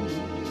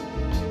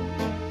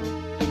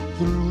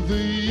through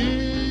the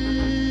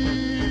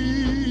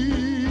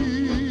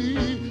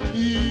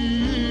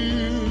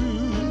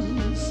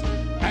years,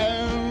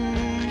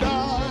 and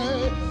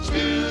I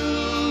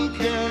still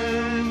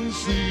can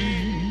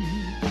see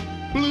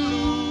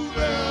blue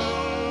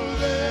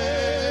velvet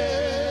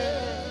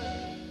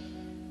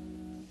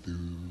Through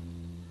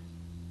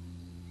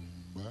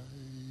my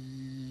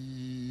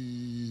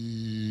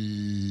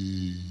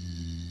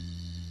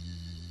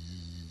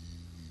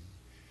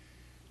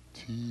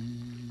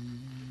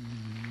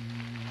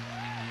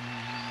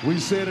We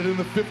said it in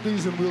the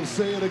 50s and we'll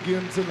say it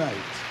again tonight.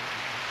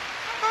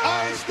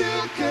 I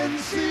still can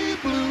see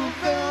blue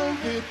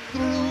velvet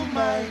through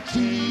my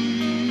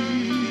teeth.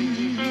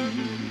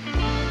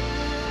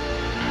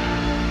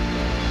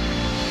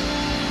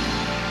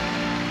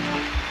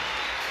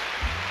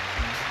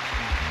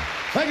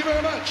 Thank you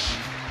very much.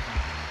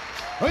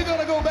 We're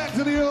gonna go back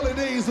to the early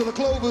days of the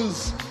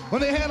Clovers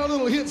when they had a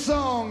little hit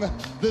song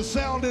that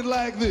sounded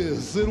like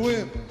this. It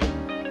went.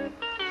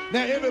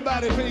 Now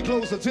everybody pay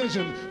close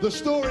attention. The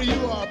story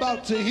you are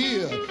about to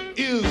hear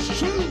is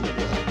true.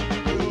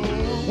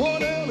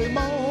 One early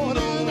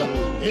morning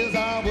as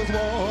I was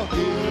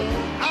walking,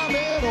 I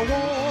met a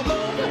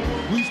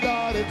woman, we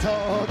started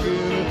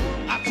talking.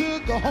 I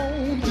took her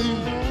home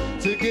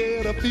to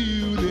get a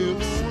few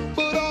lips,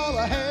 but all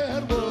I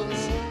had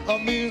was a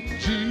mint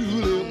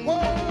julep.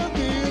 One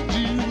mint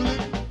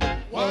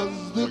julep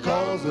was the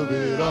cause of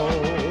it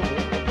all.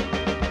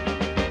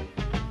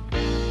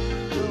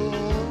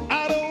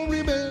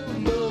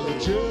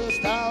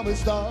 It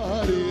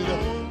started.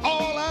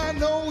 All I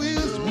know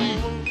is we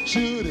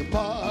should have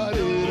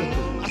parted.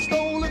 I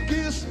stole a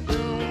kiss and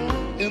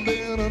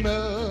then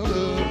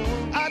another.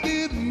 I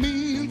didn't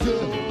mean to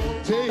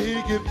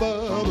take it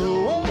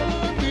further.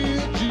 One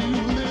mint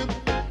julep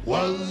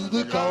was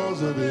the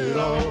cause of it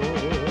all.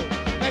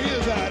 Now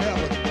here's how it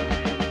happened.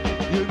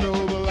 You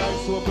know the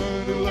lights were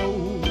burning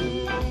low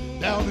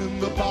down in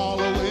the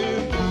parlor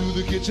and through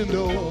the kitchen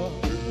door.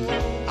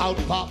 Out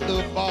popped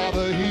the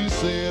father, he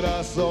said,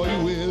 I saw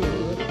you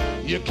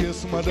with. You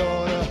kissed my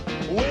daughter,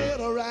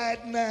 well,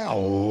 right now,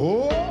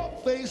 oh,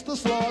 face the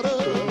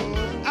slaughter.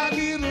 I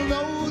didn't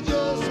know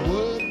just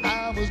what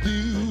I was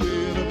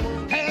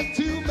doing. Had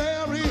to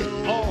marry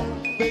or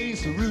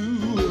face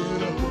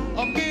ruin.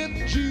 I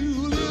met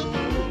Juliet,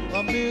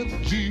 I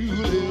met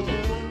Juliet,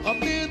 I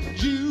met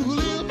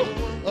Juliet,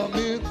 I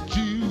met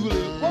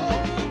Juliet. Oh,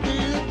 I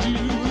met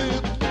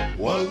Juliet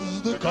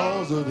was the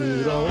cause of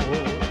it all.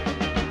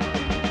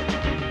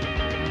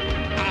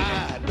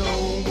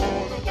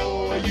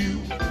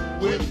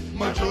 With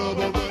my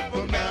trouble, but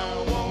from now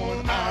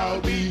on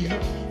I'll be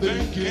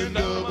thinking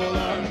double.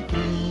 I'm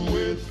through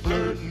with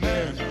flirting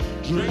and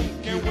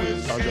drinking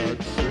whiskey. I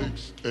got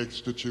 6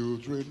 extra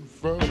children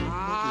from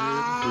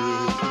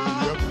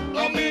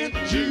I'm in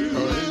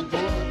Juliet,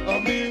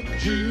 I'm in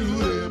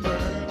Juliet,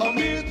 I'm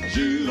in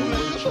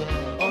Juliet,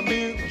 I'm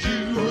in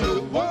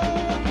Juliet. What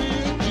I'm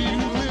in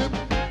Juliet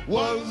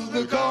was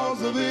the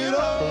cause of it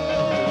all.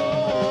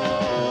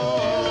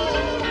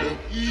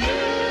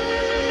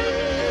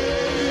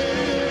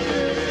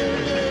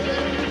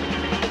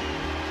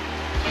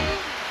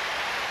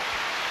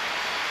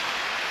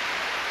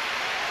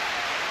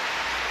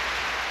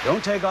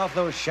 Don't take off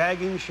those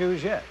shagging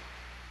shoes yet.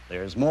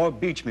 There's more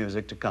beach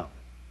music to come.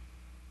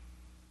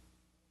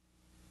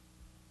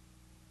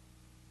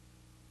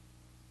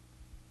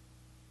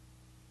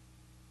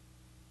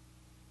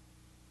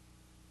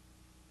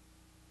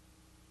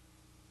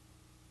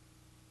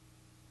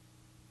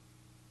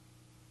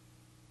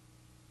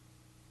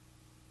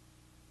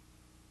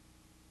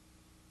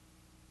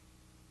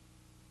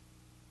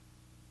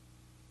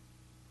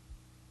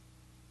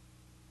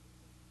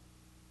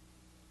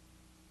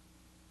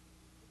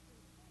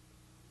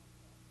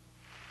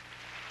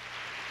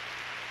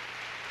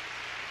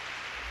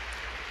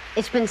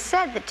 It's been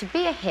said that to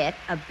be a hit,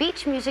 a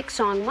beach music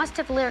song must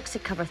have lyrics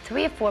that cover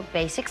 3 or 4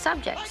 basic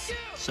subjects.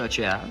 Such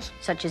as?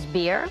 Such as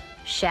beer,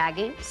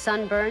 shagging,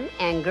 sunburn,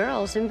 and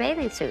girls in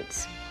bathing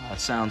suits.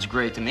 That sounds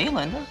great to me,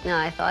 Linda.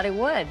 I thought it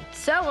would.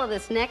 So will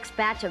this next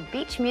batch of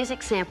beach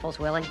music samples,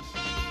 Willie.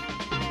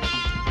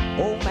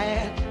 Oh,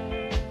 man,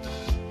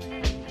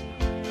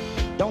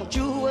 don't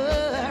you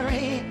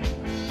worry.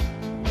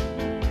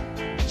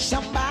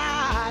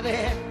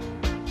 Somebody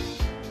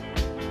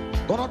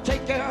gonna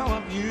take care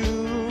of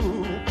you.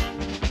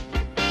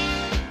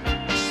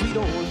 Sweet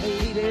old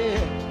lady,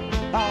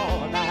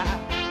 all night.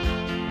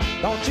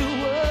 Don't you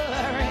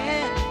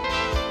worry.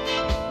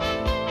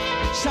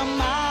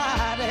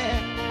 Somebody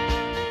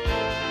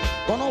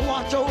gonna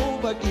watch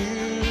over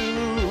you.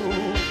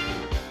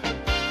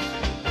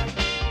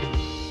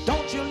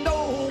 Don't you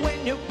know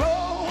when you're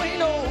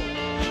growing old,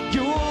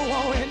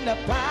 you're in the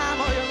prime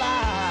of your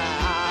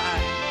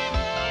life?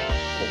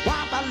 Why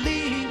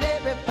believe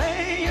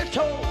everything you're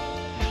told?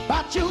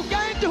 But you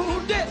can't do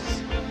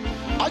this,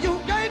 or you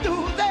can't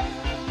do that,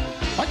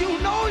 or you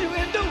know you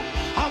can do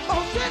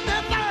almost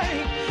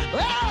anything.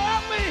 Oh,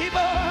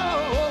 people,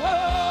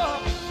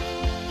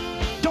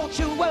 don't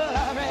you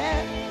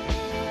worry.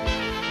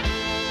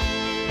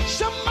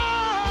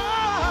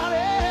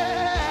 Somebody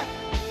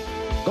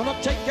gonna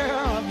take care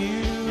of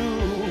you.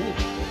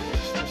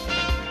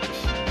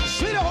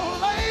 Sweet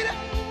old lady,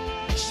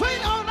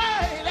 sweet old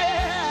lady,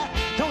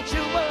 don't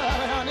you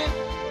worry, honey.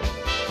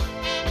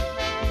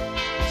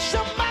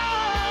 Somebody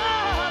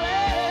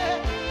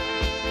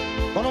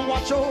gonna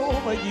watch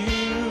over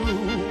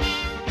you.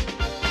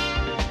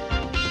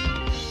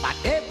 But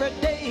every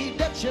day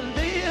that you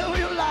live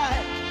your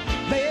life,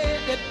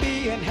 let it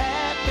be in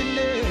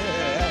happiness.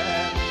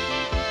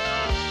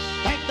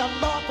 Thank the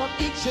Lord for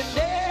each and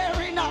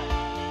every night.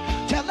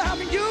 Tell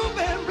them you've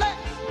been blessed,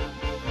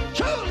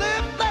 truly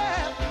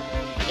blessed.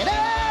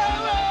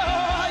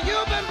 Yeah,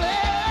 you've been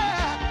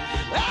blessed.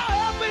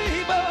 Oh,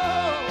 people,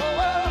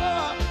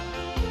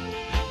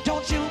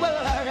 don't you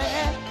worry.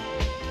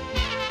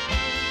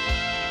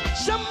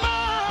 Somebody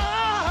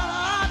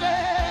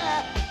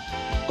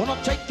gonna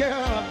take care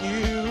of you.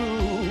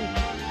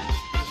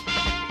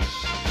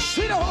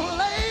 Sweet old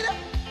lady,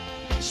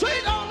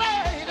 sweet old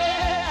lady,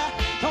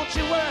 don't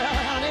you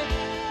worry, honey.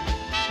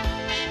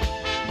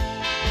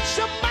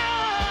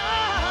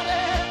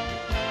 Somebody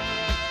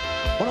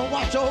gonna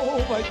watch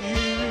over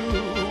you.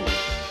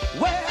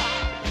 Well,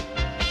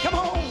 come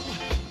on,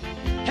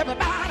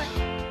 everybody,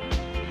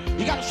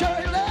 you gotta show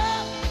your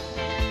love.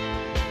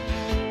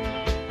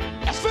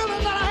 It's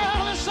feeling that I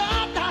have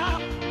inside now.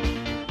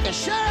 It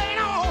sure ain't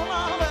all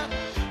of it,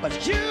 but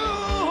you.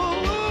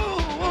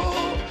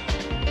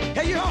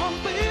 Hey, you young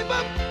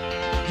people,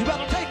 you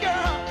better take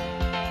care of.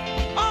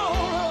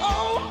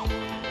 Oh,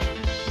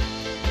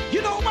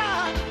 you know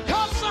why?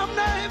 'Cause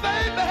someday,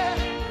 baby,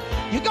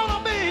 you're gonna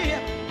be.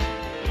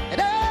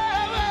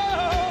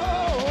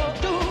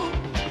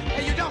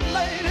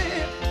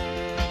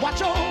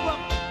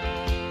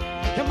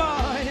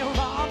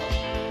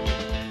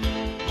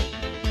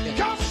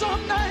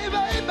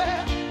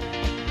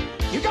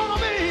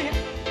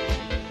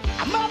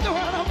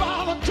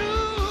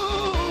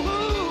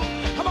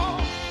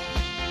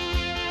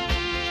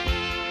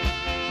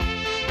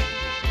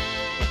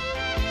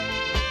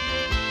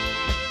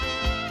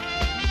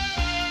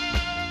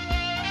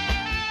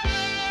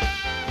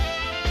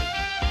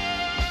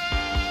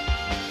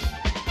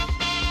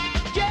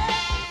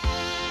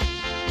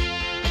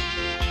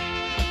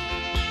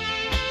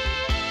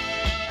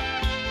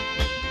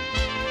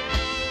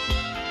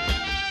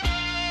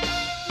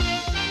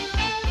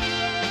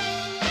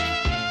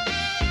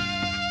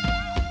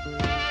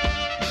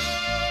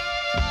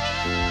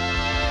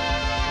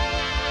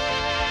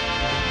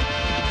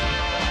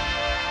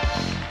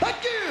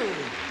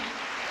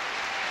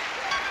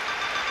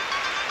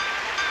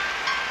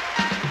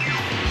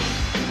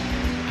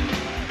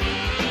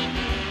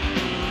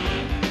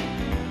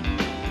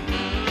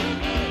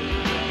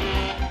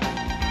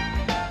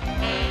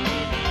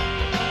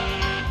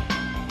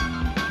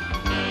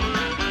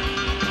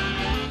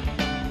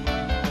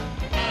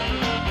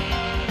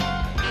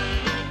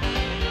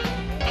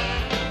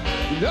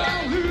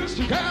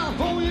 Houston,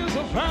 California's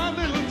a fine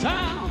little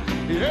town.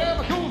 You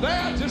ever go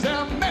there, just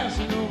out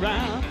messing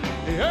around.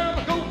 You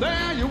ever go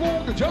there, you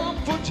want to jump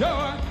for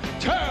joy.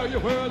 Tell you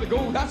where to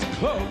go, that's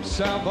Club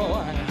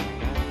Savoy.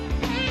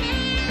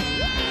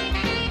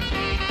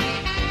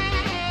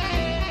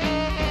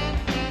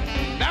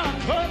 Now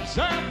Club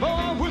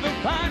Savoy with the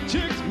fine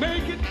chicks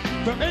make it.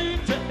 From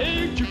 8 to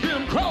 8, you get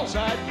them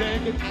cross-eyed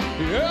naked.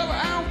 You ever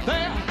out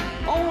there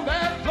on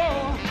that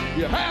floor,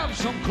 you have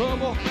some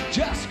trouble,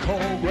 just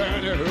call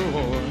Granny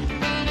Whore.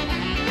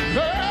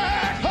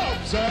 Hey, Club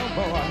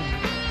Savoy.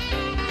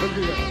 Look at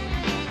this.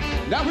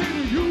 Now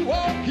when you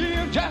walk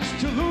in just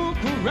to look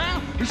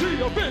around, you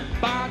see a big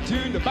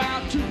bartender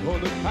about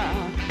 200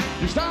 pounds.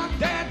 You start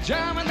that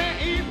jamming, there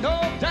ain't no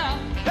doubt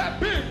that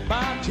big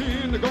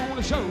bartender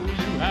gonna show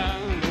you how.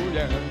 Oh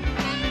yeah.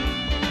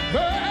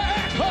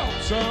 Hey,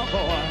 Club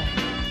Savoy,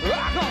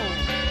 rock on.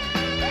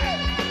 Hey.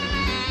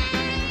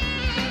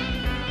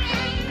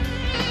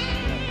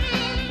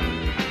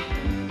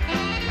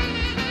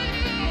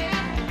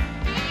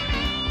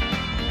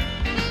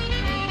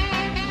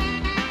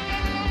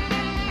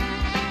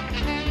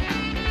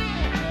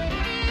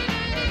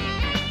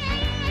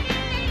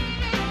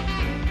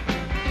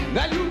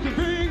 Now you can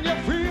bring your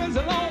friends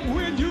along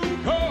when you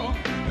go.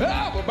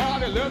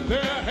 Everybody let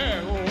their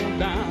hair on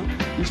down.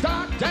 You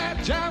start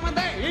that jamming,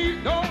 there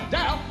ain't no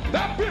doubt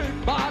that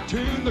big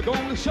bartender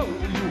gonna show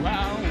you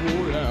how.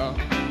 Oh yeah.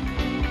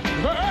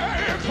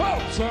 Hey,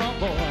 Club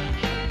Savoy.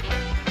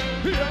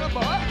 Yeah,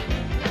 boy.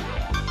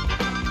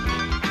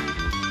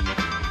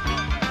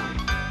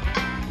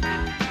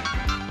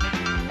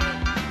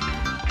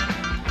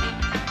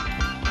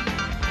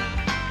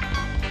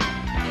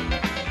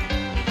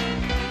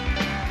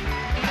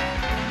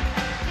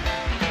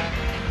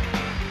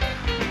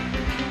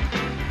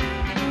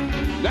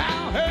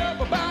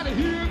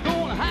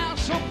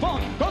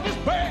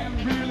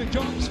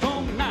 Jumps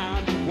from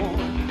 9 to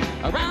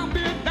 1. Around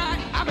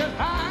midnight, I'm as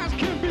high as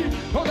can be.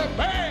 For the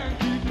band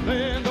keeps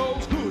playing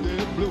those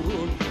goody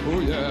blues. Oh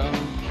yeah.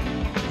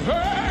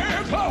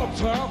 Hey, Club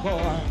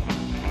Savoy,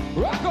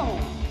 rock on.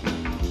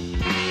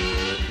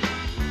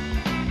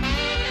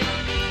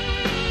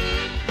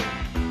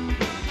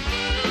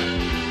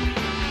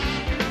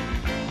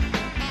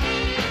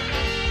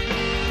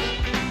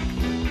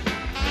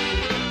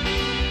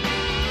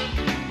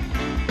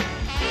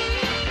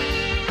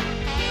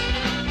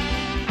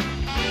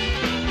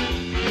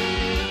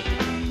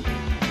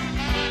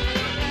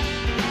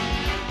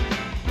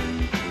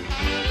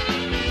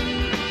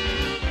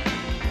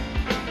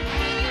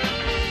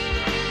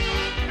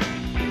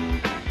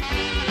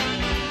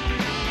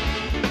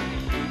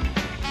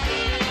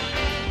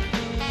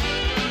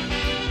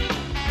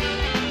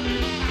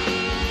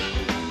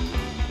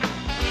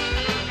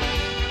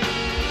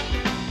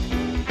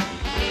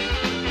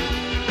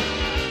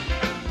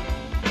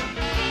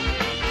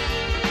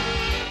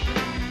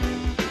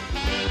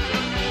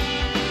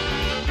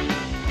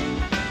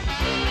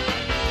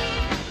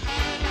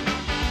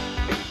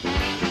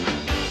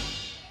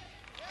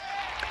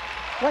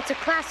 What's a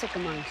classic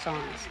among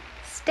songs?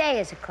 Stay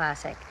is a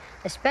classic,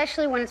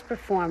 especially when it's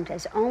performed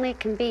as only it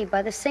can be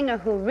by the singer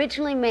who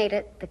originally made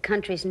it the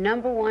country's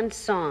 #1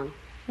 song,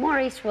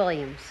 Maurice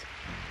Williams.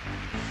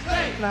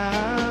 Stay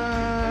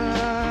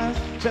now,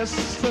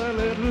 just a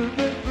little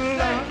bit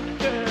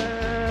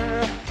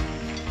longer.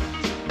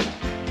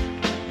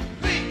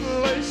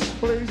 Please,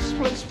 please,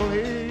 please,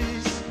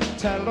 please,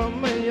 tell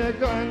me you're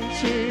going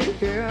to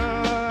hear.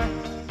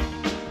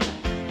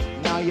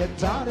 Now your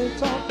daddy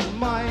don't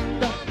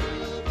mind.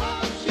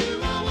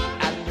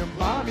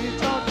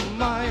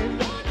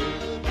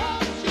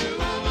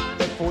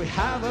 If we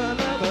have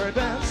another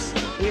dance,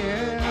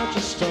 yeah,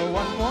 just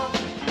one more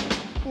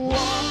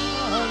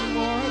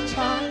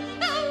time.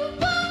 I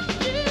want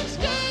you to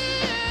stay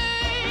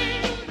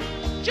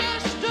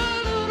just a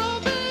little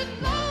bit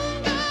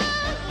longer.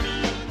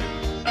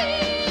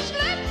 Please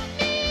let me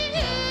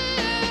hear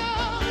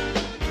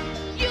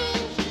you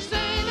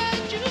say that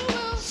you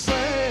will.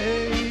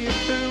 Say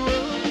you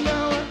will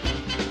know it.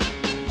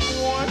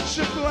 Won't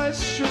you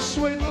place your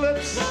sweet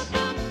lips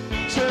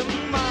to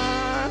mine?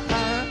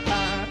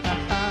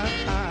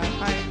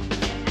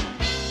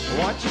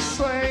 Won't you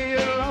say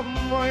you love me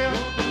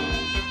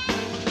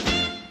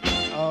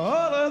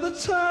all of the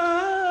time?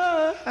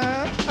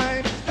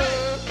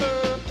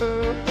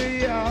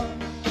 Yeah,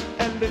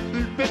 a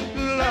little bit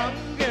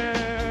longer.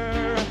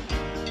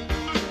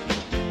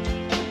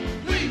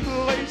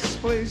 Please,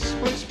 please,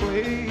 please,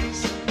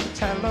 please,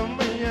 tell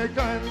me you're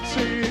going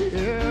to.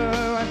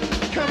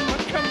 Come on,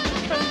 come on,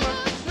 come on.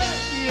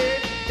 Yeah,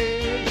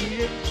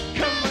 yeah.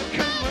 Come on,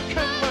 come on,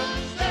 come on.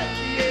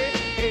 Yeah,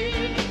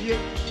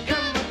 yeah.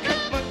 Come on,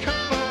 come on,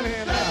 come on.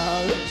 And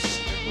our lips,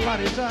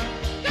 la-di-da.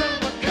 Come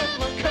on,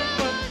 come on, come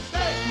on.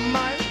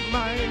 My.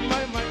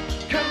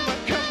 Come on,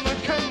 come on,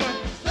 come on.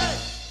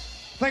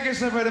 Thank you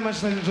so very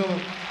much, ladies and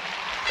gentlemen.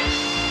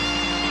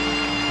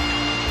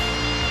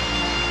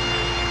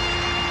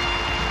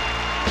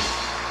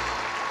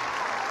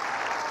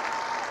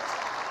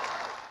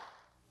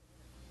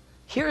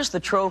 Here's the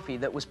trophy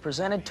that was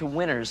presented to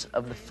winners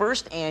of the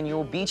first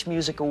annual Beach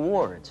Music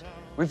Awards,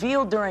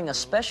 revealed during a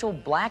special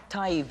black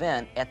tie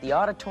event at the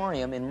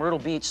auditorium in Myrtle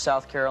Beach,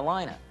 South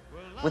Carolina,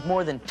 with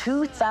more than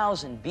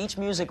 2,000 beach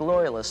music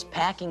loyalists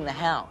packing the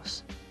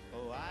house.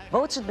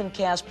 Votes had been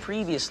cast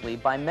previously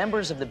by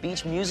members of the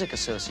Beach Music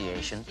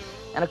Association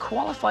and a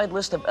qualified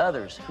list of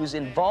others whose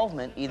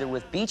involvement either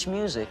with beach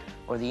music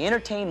or the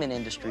entertainment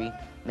industry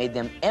made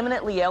them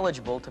eminently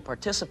eligible to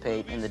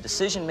participate in the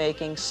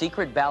decision-making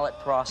secret ballot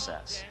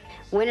process.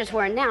 Winners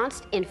were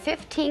announced in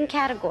 15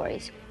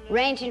 categories,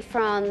 ranging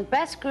from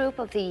Best Group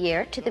of the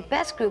Year to the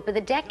Best Group of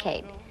the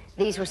Decade.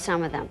 These were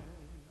some of them.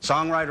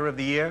 Songwriter of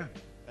the Year,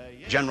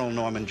 General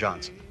Norman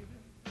Johnson.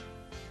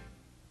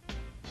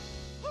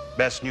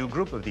 Best New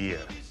Group of the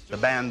Year, the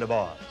Band of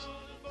Oz.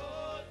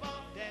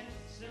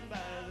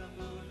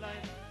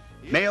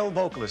 Male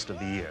Vocalist of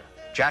the Year,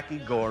 Jackie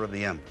Gore of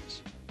the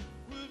Embers.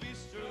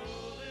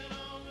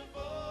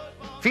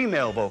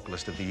 Female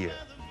Vocalist of the Year,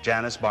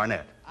 Janice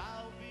Barnett.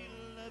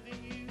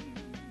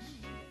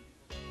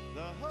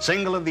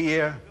 Single of the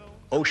Year,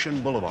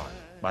 Ocean Boulevard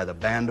by the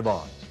Band of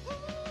Oz.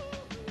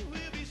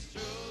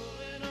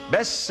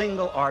 Best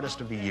Single Artist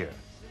of the Year,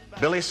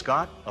 Billy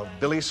Scott of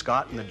Billy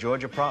Scott and the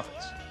Georgia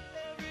Prophets.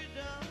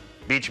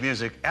 Beach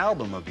Music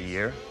Album of the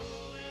Year,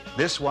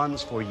 This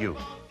One's For You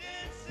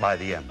by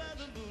the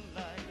Embers.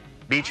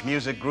 Beach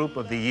Music Group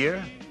of the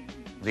Year,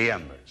 the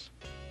Embers.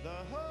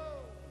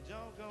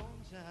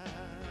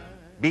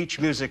 Beach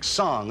Music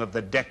Song of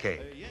the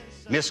Decade,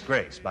 Miss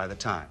Grace by the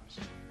Times.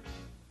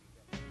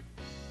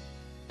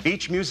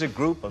 Beach Music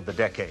Group of the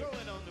Decade,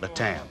 the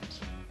Tams.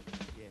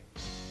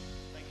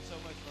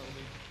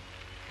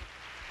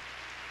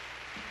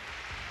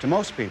 To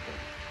most people,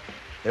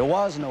 there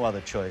was no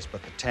other choice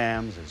but the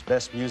Tams as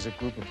Best Music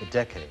Group of the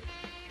Decade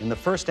in the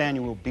first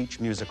annual Beach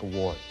Music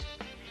Awards.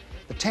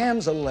 The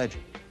Tams are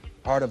legend,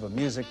 part of a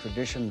music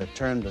tradition that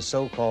turned the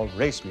so-called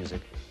race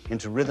music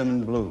into rhythm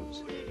and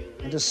blues,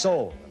 into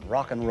soul and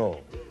rock and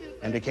roll,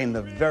 and became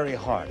the very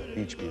heart of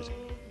beach music.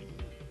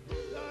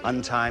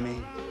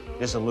 Untimely,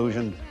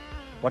 Disillusioned,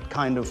 What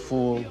Kind of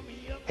Fool,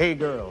 Hey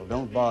Girl,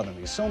 Don't Bother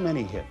Me, so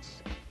many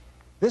hits.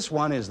 This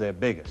one is their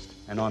biggest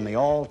and on the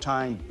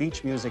all-time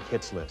beach music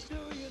hits list,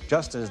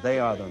 just as they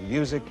are the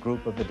music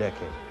group of the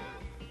decade.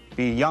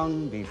 Be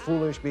young, be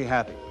foolish, be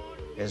happy.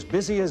 As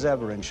busy as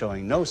ever in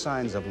showing no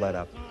signs of let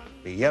up,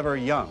 the ever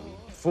young,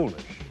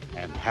 foolish,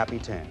 and happy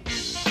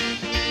Tams.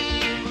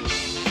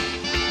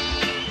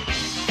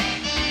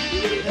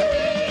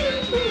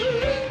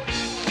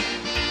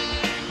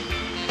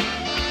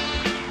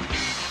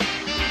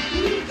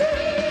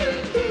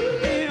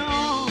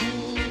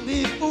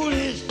 Be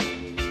foolish,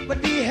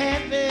 but be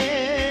happy.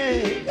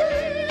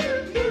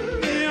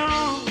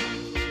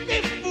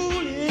 Be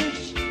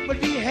foolish, but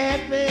be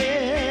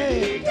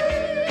happy.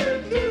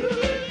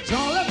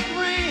 Don't let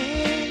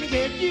rain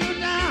get you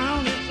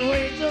down. It's a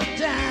waste of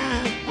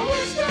time. A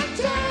waste of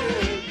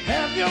time.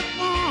 Have your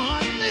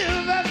fun,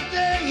 live every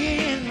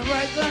day in the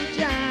bright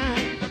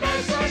sunshine. The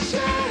bright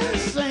sunshine.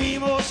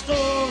 Same old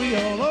story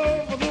all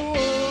over the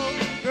world.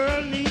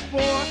 Girl needs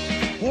boy,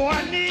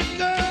 boy needs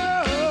girl.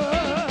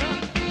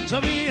 So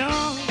be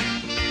young,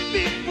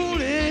 be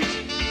foolish,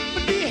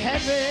 but be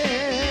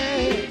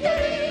happy.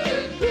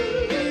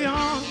 Be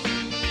young,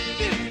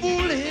 be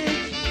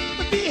foolish,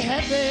 but be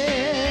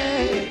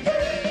happy.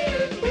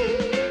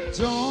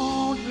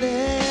 Don't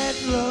let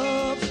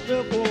love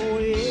slip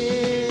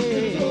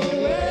away.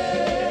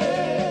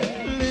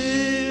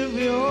 Live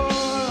your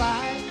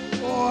life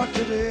for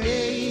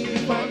today.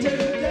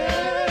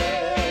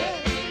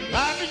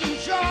 Life is too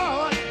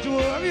short to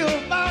worry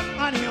about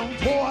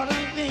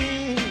unimportant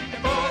things.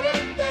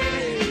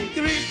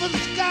 You reach for the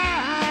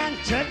sky and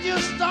touch your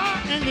star,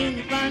 and then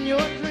you find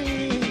your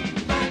dream.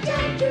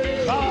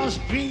 Cause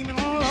dreaming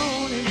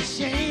alone is a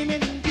shame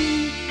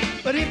indeed.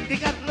 But if you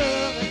got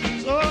love,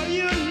 that's all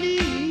you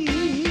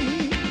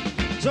need.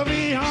 So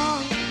be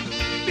young,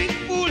 be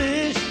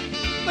foolish,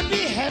 but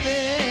be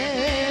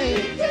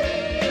happy.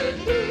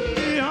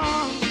 Be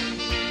young,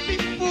 be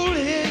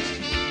foolish,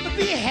 but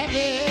be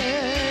happy.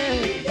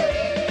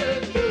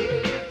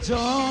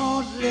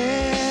 Don't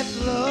let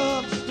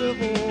love slip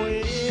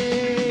away.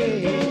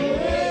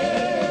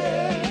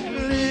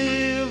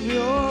 Live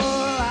your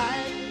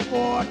life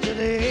for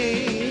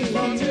today.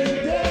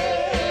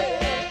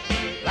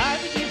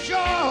 Life is too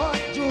short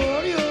to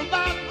worry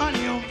about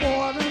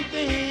unimportant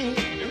things.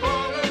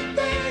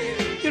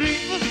 You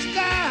reach for the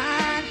sky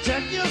and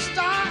touch your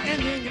star,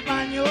 and then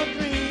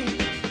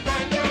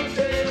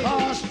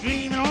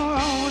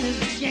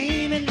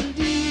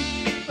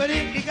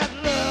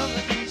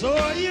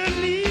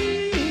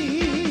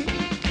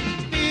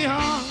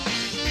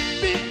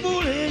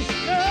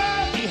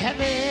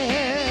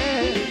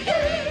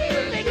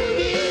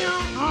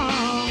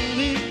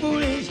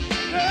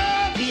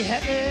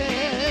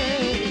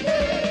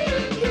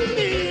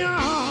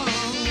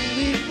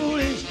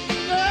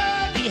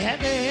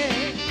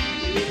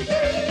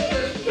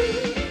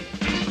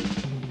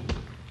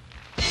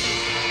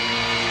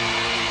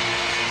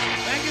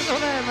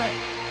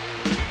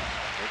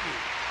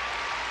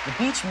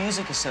Beach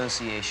Music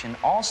Association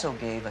also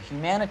gave a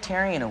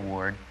humanitarian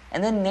award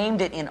and then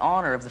named it in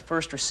honor of the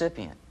first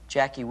recipient,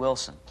 Jackie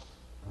Wilson.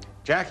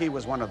 Jackie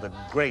was one of the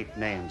great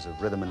names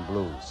of rhythm and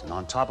blues, and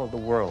on top of the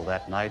world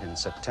that night in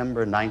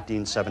September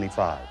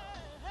 1975,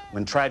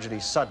 when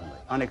tragedy suddenly,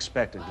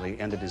 unexpectedly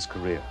ended his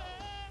career.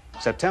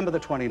 September the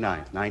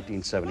 29th,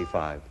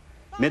 1975,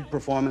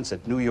 mid-performance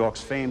at New York's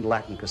famed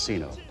Latin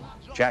casino,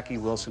 Jackie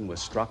Wilson was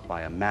struck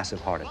by a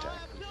massive heart attack.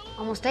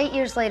 Almost 8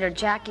 years later,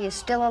 Jackie is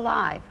still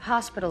alive,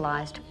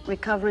 hospitalized,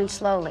 recovering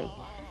slowly.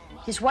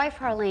 His wife,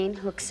 Harleen,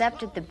 who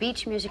accepted the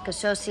Beach Music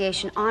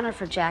Association honor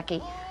for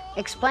Jackie,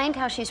 explained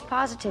how she's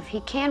positive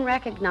he can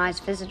recognize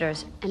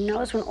visitors and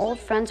knows when old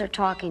friends are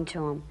talking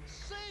to him.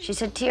 She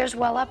said tears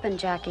well up in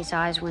Jackie's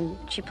eyes when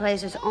she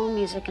plays his own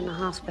music in the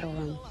hospital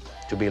room.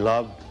 To be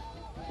loved,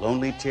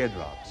 lonely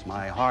teardrops,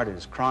 my heart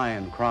is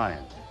crying,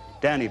 crying,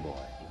 Danny Boy.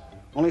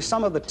 Only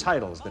some of the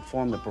titles that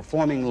form the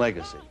performing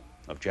legacy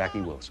of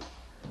Jackie Wilson.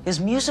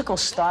 His musical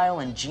style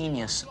and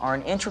genius are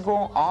an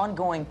integral,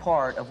 ongoing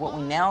part of what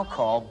we now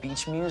call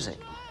beach music.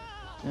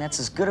 And that's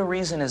as good a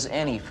reason as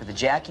any for the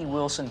Jackie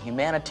Wilson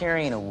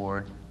Humanitarian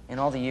Award in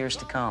all the years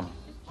to come.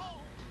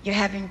 Your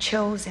having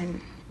chosen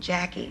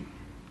Jackie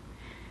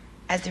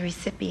as the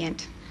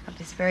recipient of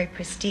this very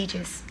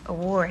prestigious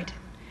award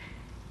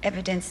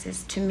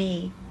evidences to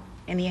me,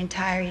 and the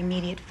entire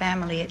immediate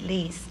family at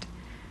least,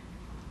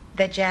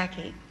 that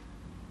Jackie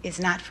is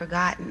not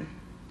forgotten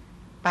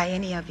by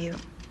any of you,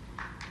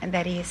 and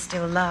that he is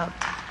still loved.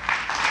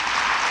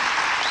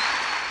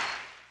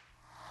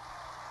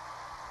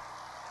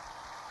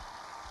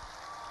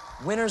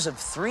 Winners of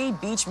 3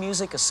 Beach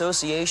Music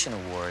Association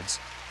awards,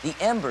 the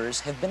Embers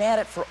have been at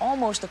it for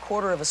almost a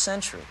quarter of a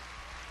century.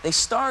 They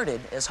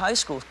started as high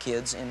school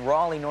kids in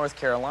Raleigh, North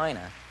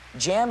Carolina,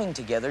 jamming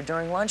together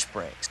during lunch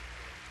breaks.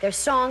 Their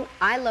song,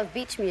 I Love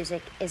Beach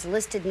Music, is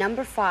listed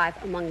number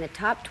 5 among the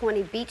top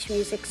 20 beach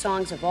music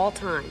songs of all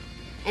time.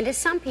 And to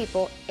some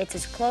people, it's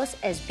as close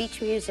as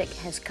beach music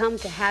has come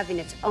to having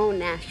its own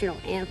national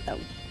anthem,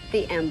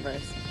 the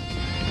Embers.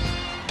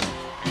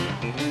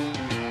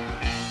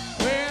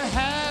 We're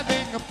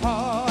having a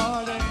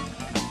party,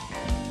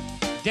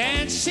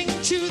 dancing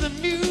to the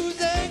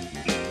music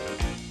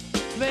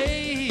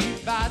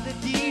played by the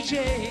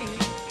DJ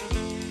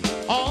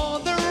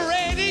on the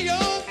radio.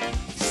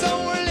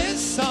 So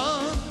listen,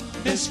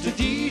 Mr.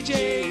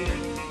 DJ,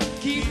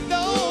 keep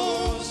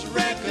those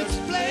records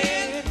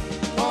playing,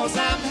 'cause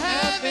I'm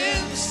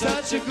having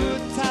such a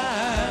good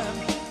time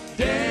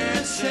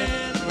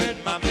dancing with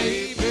my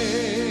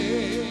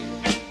baby.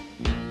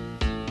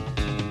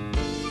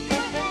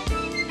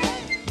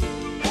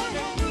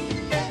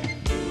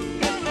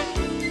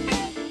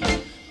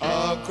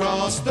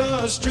 Across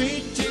the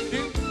street,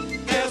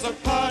 there's a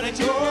party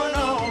going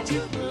on,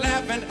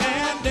 laughing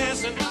and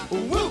dancing,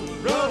 woo,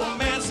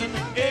 romancing.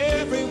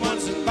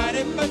 Everyone's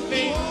invited but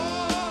me.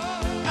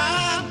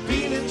 I'm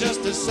feeling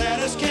just as sad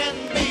as can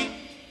be.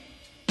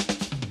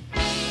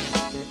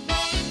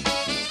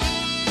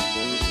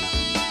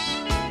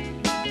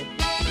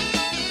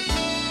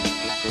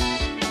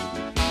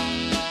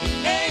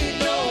 Ain't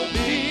no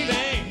big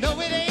thing, no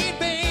it ain't,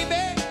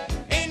 baby.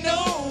 Ain't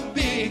no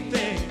big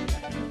thing.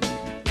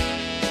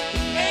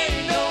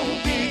 Ain't no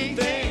big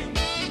thing.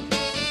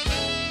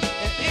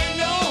 Ain't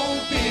no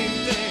big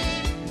thing.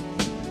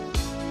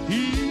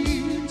 He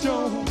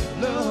don't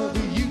love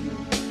you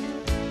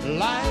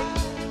like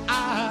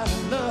I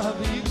love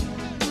you.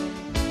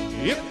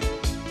 If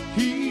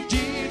he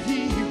did, he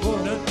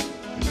wouldn't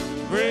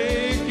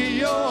break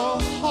your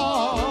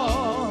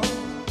heart.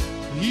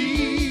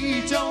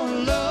 He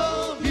don't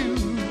love you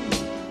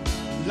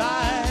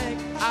like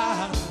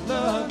I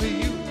love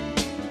you.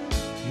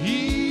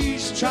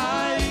 He's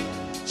trying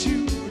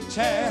to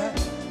tear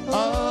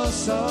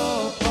us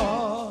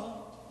apart.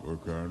 What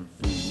kind of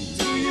fool?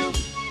 Do you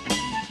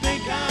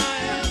think I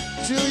am?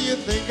 Do you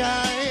think I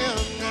am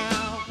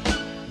now?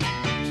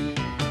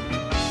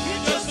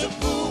 You're just a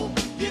fool,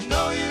 you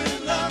know you're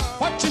in love.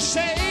 What you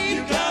say?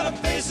 You gotta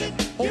face it,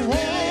 you're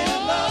really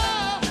in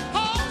love.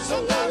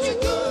 Sometimes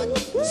you're good,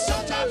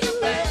 sometimes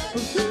you're bad.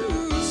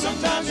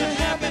 Sometimes you're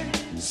happy,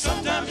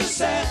 sometimes you're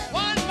sad.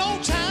 One more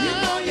time. You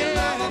know you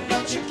love her,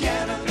 but you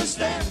can't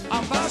understand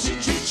how she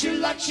treats you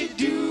like she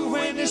do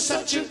when you're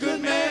such a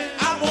good man.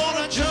 I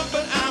wanna jump,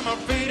 but I'm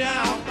afraid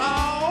I'll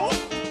fall.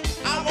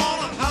 I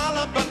wanna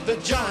holler, but the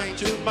giant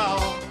too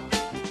ball.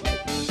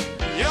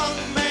 Young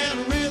man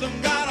rhythm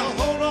got a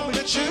hold on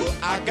me too.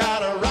 I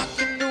got a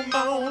rockin'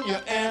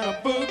 pneumonia and a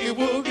boogie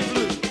woogie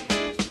flu.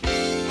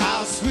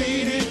 How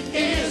sweet it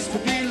is to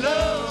be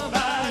loved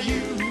by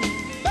you.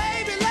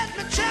 Baby, let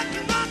me check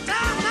it one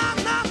time,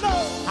 no.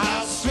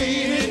 How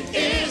sweet it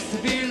is to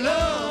be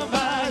loved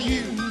by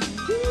you.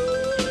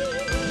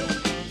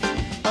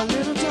 A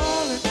little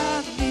darling,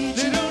 I need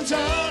you. Little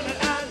darling,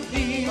 I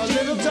need you. A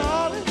little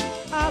darling,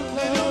 I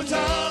love you. Little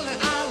darling,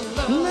 I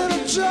love you.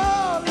 Little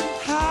darling,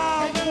 I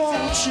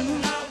want you.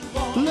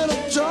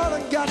 Little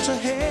darling, got to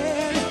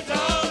have. Little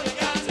darling,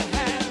 got to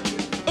have.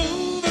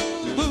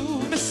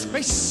 Ooh, Miss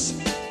Grace,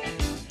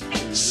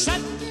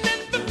 sitting in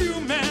the view,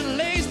 man,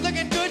 lays looking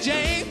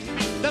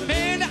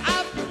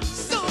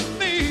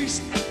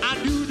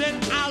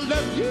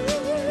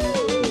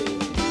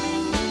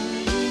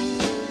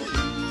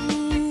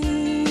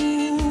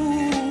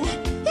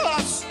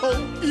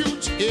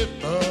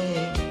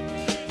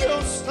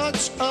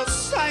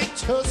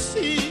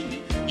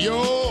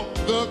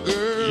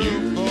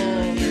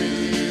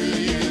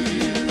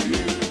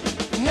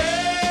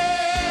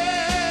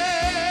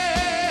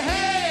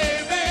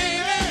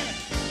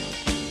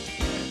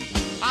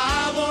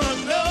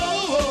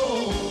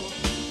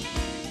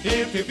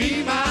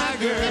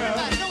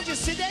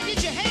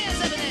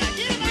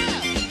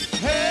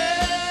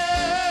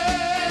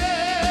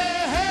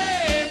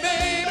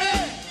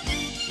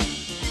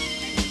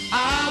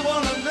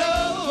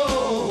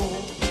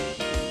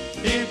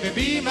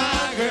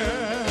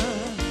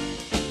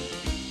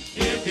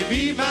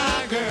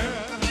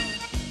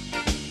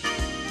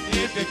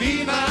if you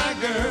be my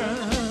girl,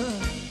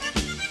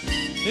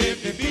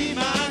 if you be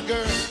my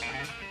girl.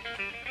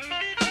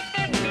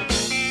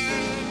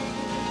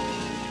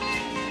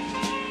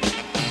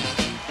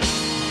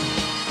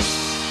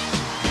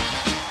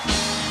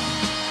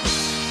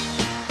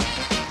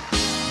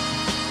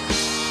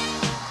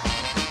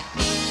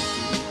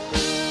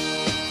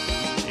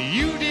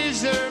 You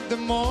deserve the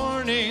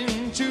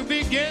morning to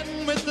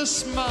begin with the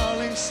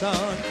smiling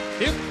sun.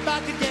 If I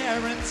could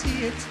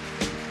guarantee it,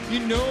 you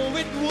know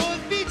it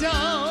would be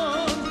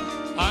done.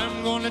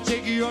 I'm gonna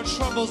take your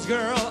troubles,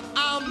 girl,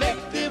 I'll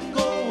make them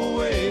go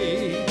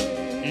away.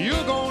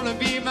 You're gonna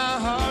be my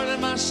heart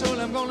and my soul,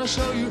 I'm gonna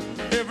show you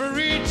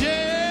every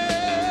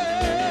day.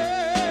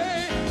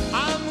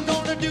 I'm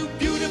gonna do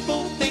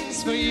beautiful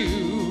things for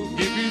you,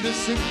 give you the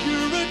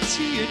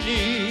security you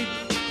need.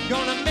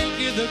 Gonna make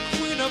you the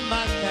queen of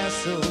my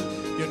castle,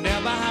 you'll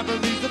never have a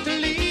reason to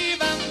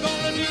leave. I'm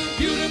gonna do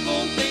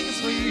beautiful things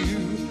for you,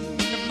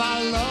 and my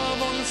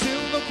love on a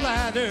silver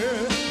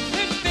platter.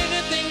 If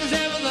anything's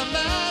ever the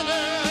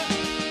matter,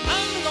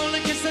 I'm gonna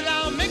kiss it,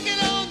 I'll make it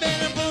all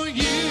better for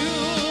you.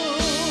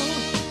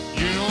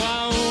 You know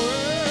I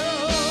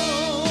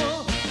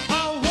will,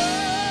 I will.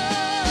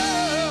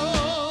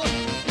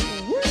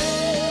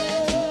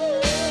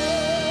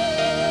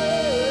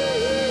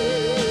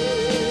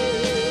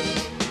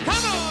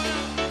 Come on!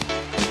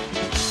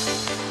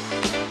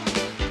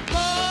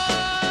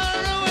 Far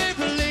away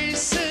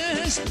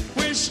places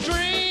with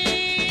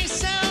strange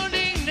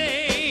sounding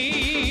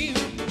names,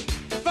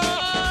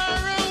 far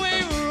away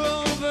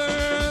over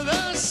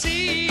the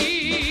sea.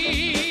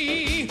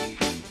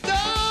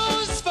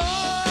 Those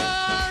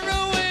far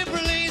away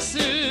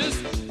places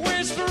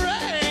with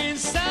strange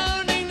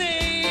sounding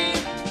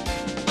names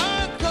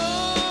are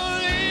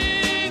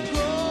calling,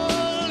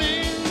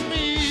 calling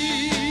me.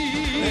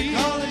 They're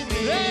calling me.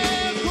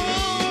 They're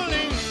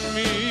calling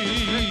me.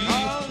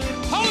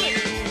 Hold it!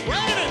 Wait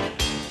a minute!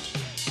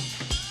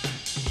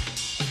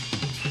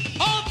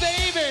 Oh,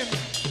 baby,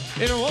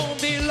 it won't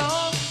be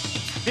long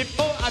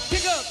before I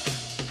pick up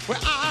where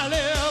I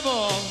live.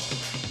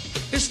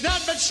 It's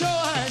not my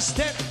choice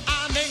that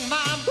I make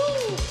my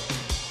move.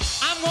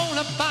 I'm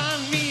gonna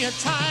find me a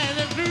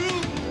tiny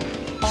groove.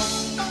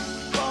 Bong,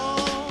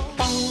 bong,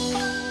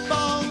 bong,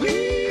 bong,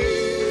 wee.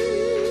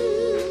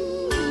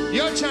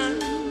 Your turn.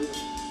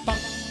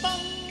 Bong,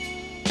 bong,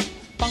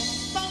 bong,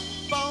 bong,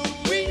 bong,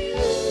 wee.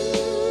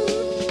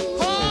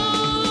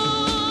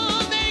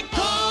 Oh, they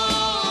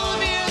call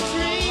me a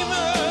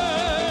dreamer.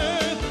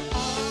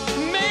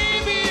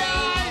 Maybe I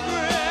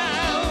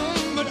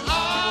am, but I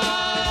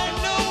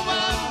know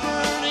I'm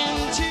burning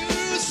to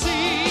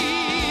see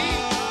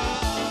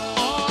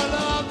all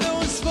of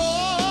those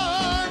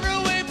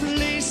faraway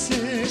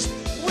places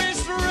with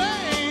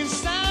strange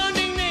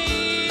sounding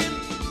names.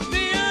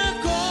 They are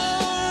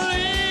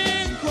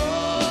calling,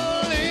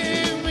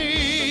 calling me.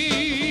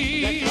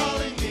 They're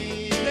calling me.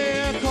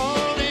 They're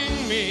calling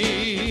me.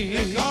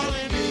 They're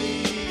calling me.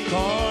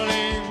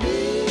 Calling me.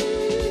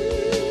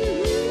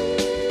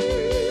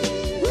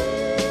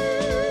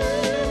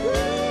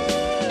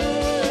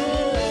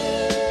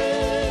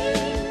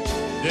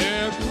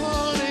 They're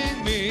calling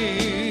me.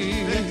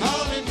 They're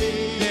calling me.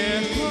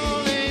 They're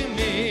calling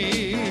me.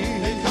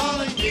 They're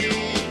calling me.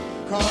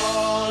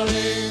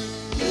 Calling.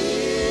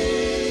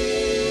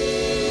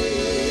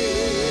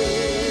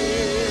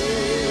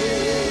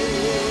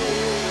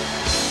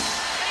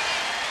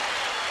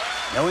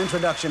 No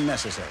introduction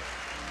necessary.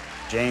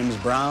 James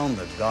Browne,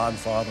 the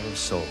godfather of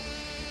soul.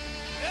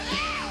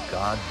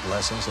 God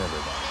bless us,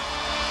 everybody.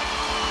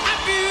 I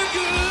feel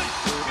good.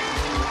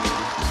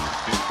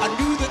 I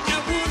knew that I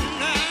would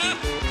now.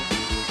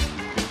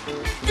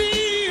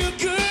 Feel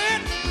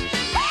good.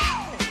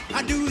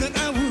 I knew that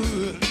I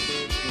would.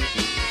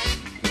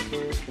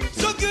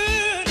 So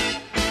good,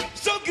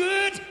 so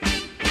good.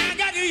 I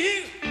got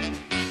you.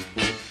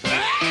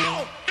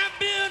 Oh, I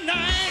feel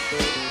nice.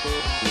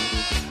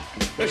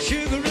 The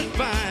sugar is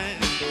fine.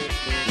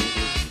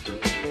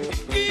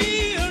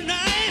 Feel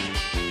nice.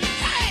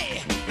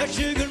 Hey, the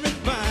sugar is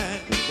fine.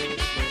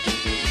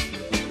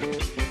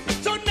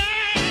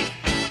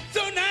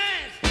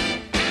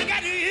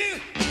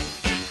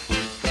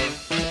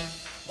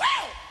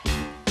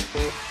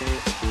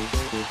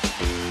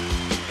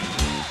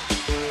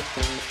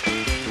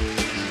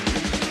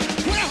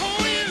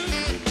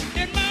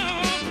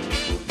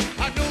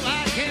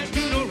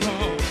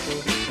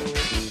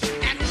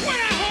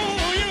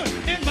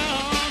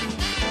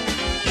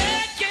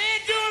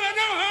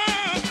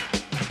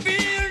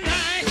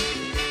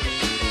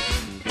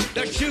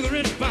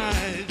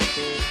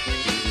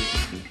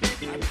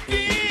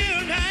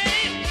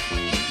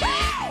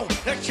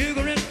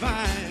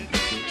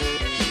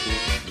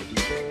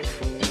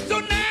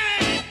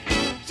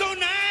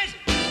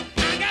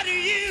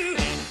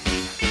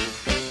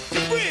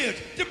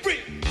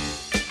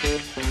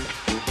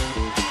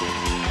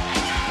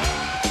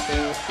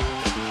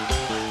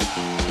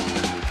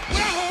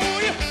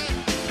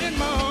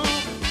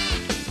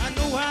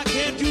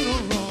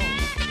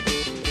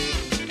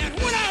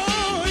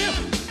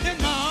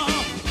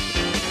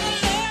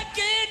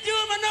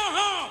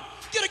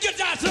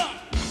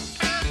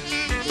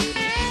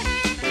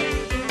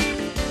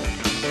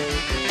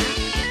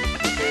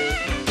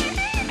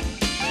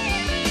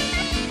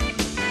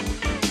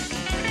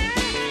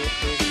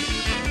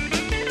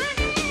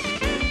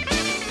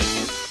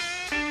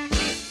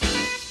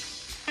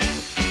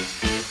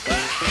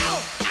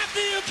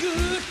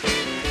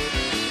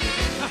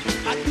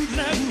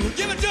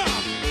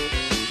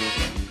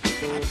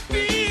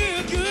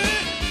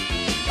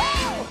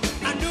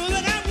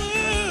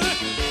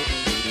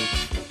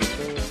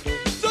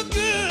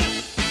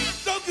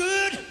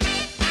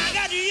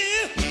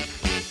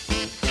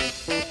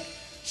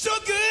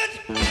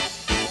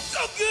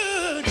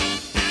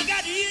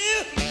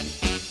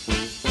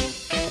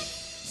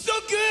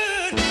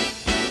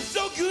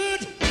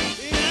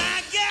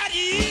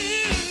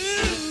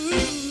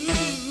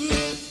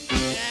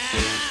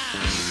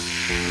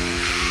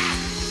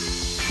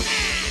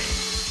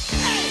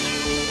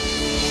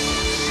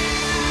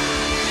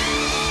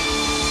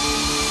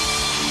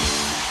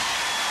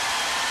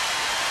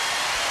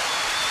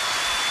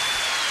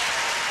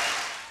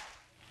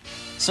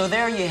 So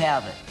there you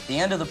have it, the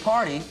end of the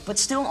party, but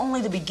still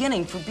only the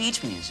beginning for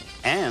beach music.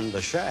 And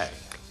the shag.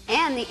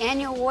 And the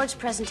annual awards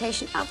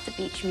presentation of the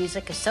Beach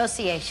Music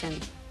Association.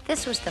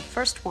 This was the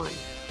first one.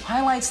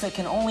 Highlights that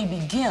can only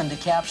begin to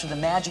capture the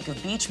magic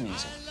of beach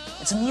music.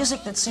 It's a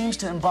music that seems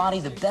to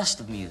embody the best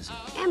of music.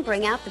 And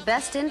bring out the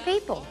best in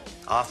people.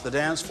 Off the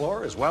dance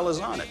floor as well as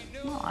on it.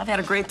 Well, I've had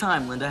a great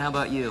time, Linda. How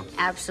about you?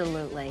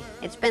 Absolutely.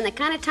 It's been the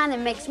kind of time that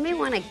makes me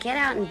want to get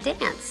out and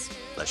dance.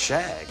 The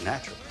shag,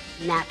 naturally.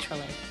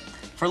 Naturally.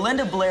 For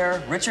Linda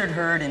Blair, Richard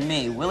Hurd, and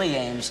me, Willie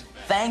Aames,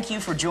 thank you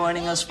for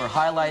joining us for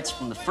highlights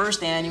from the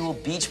first annual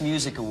Beach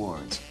Music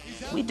Awards.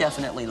 We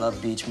definitely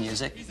love beach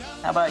music.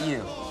 How about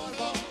you?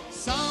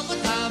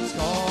 Summertime's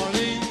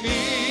calling me.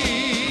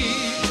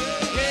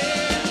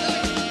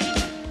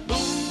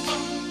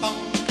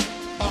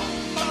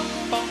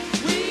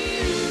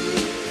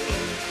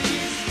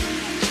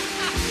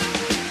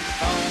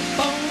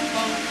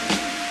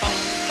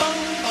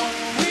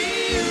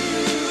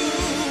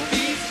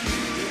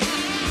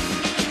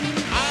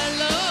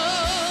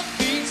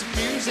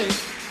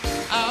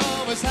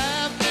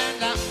 Have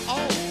and I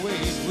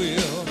always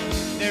will.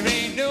 There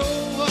ain't no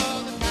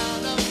other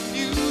kind of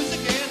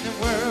music in the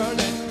world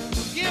that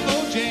will give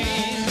old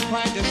James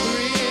quite the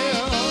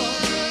thrill.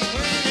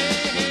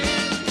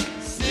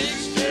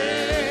 6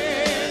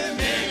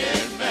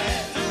 minute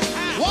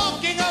man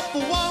walking up a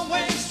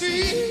one-way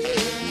street.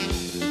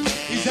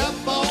 He's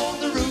up on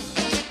the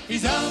roof,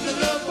 he's under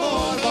the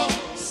boardwalk.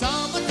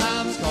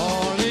 Summertime's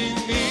calling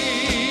me.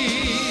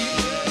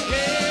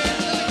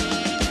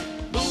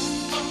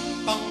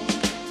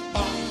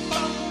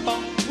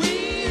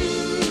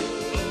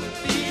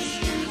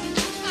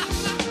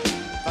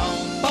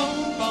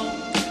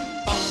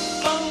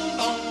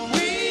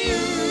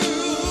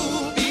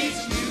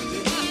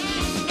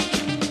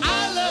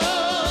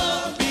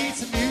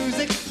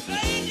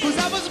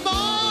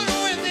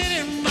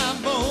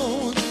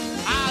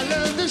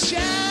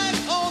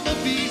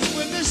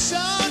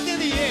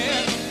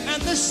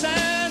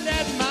 Sand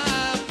at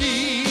my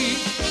feet.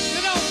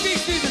 You know,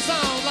 beach music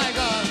sounds like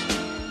a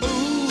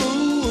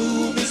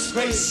ooh, Miss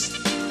Grace.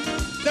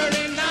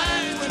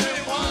 39 when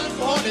 41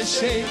 for the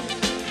shake.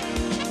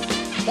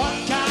 What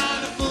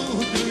kind of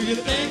fool do you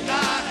think I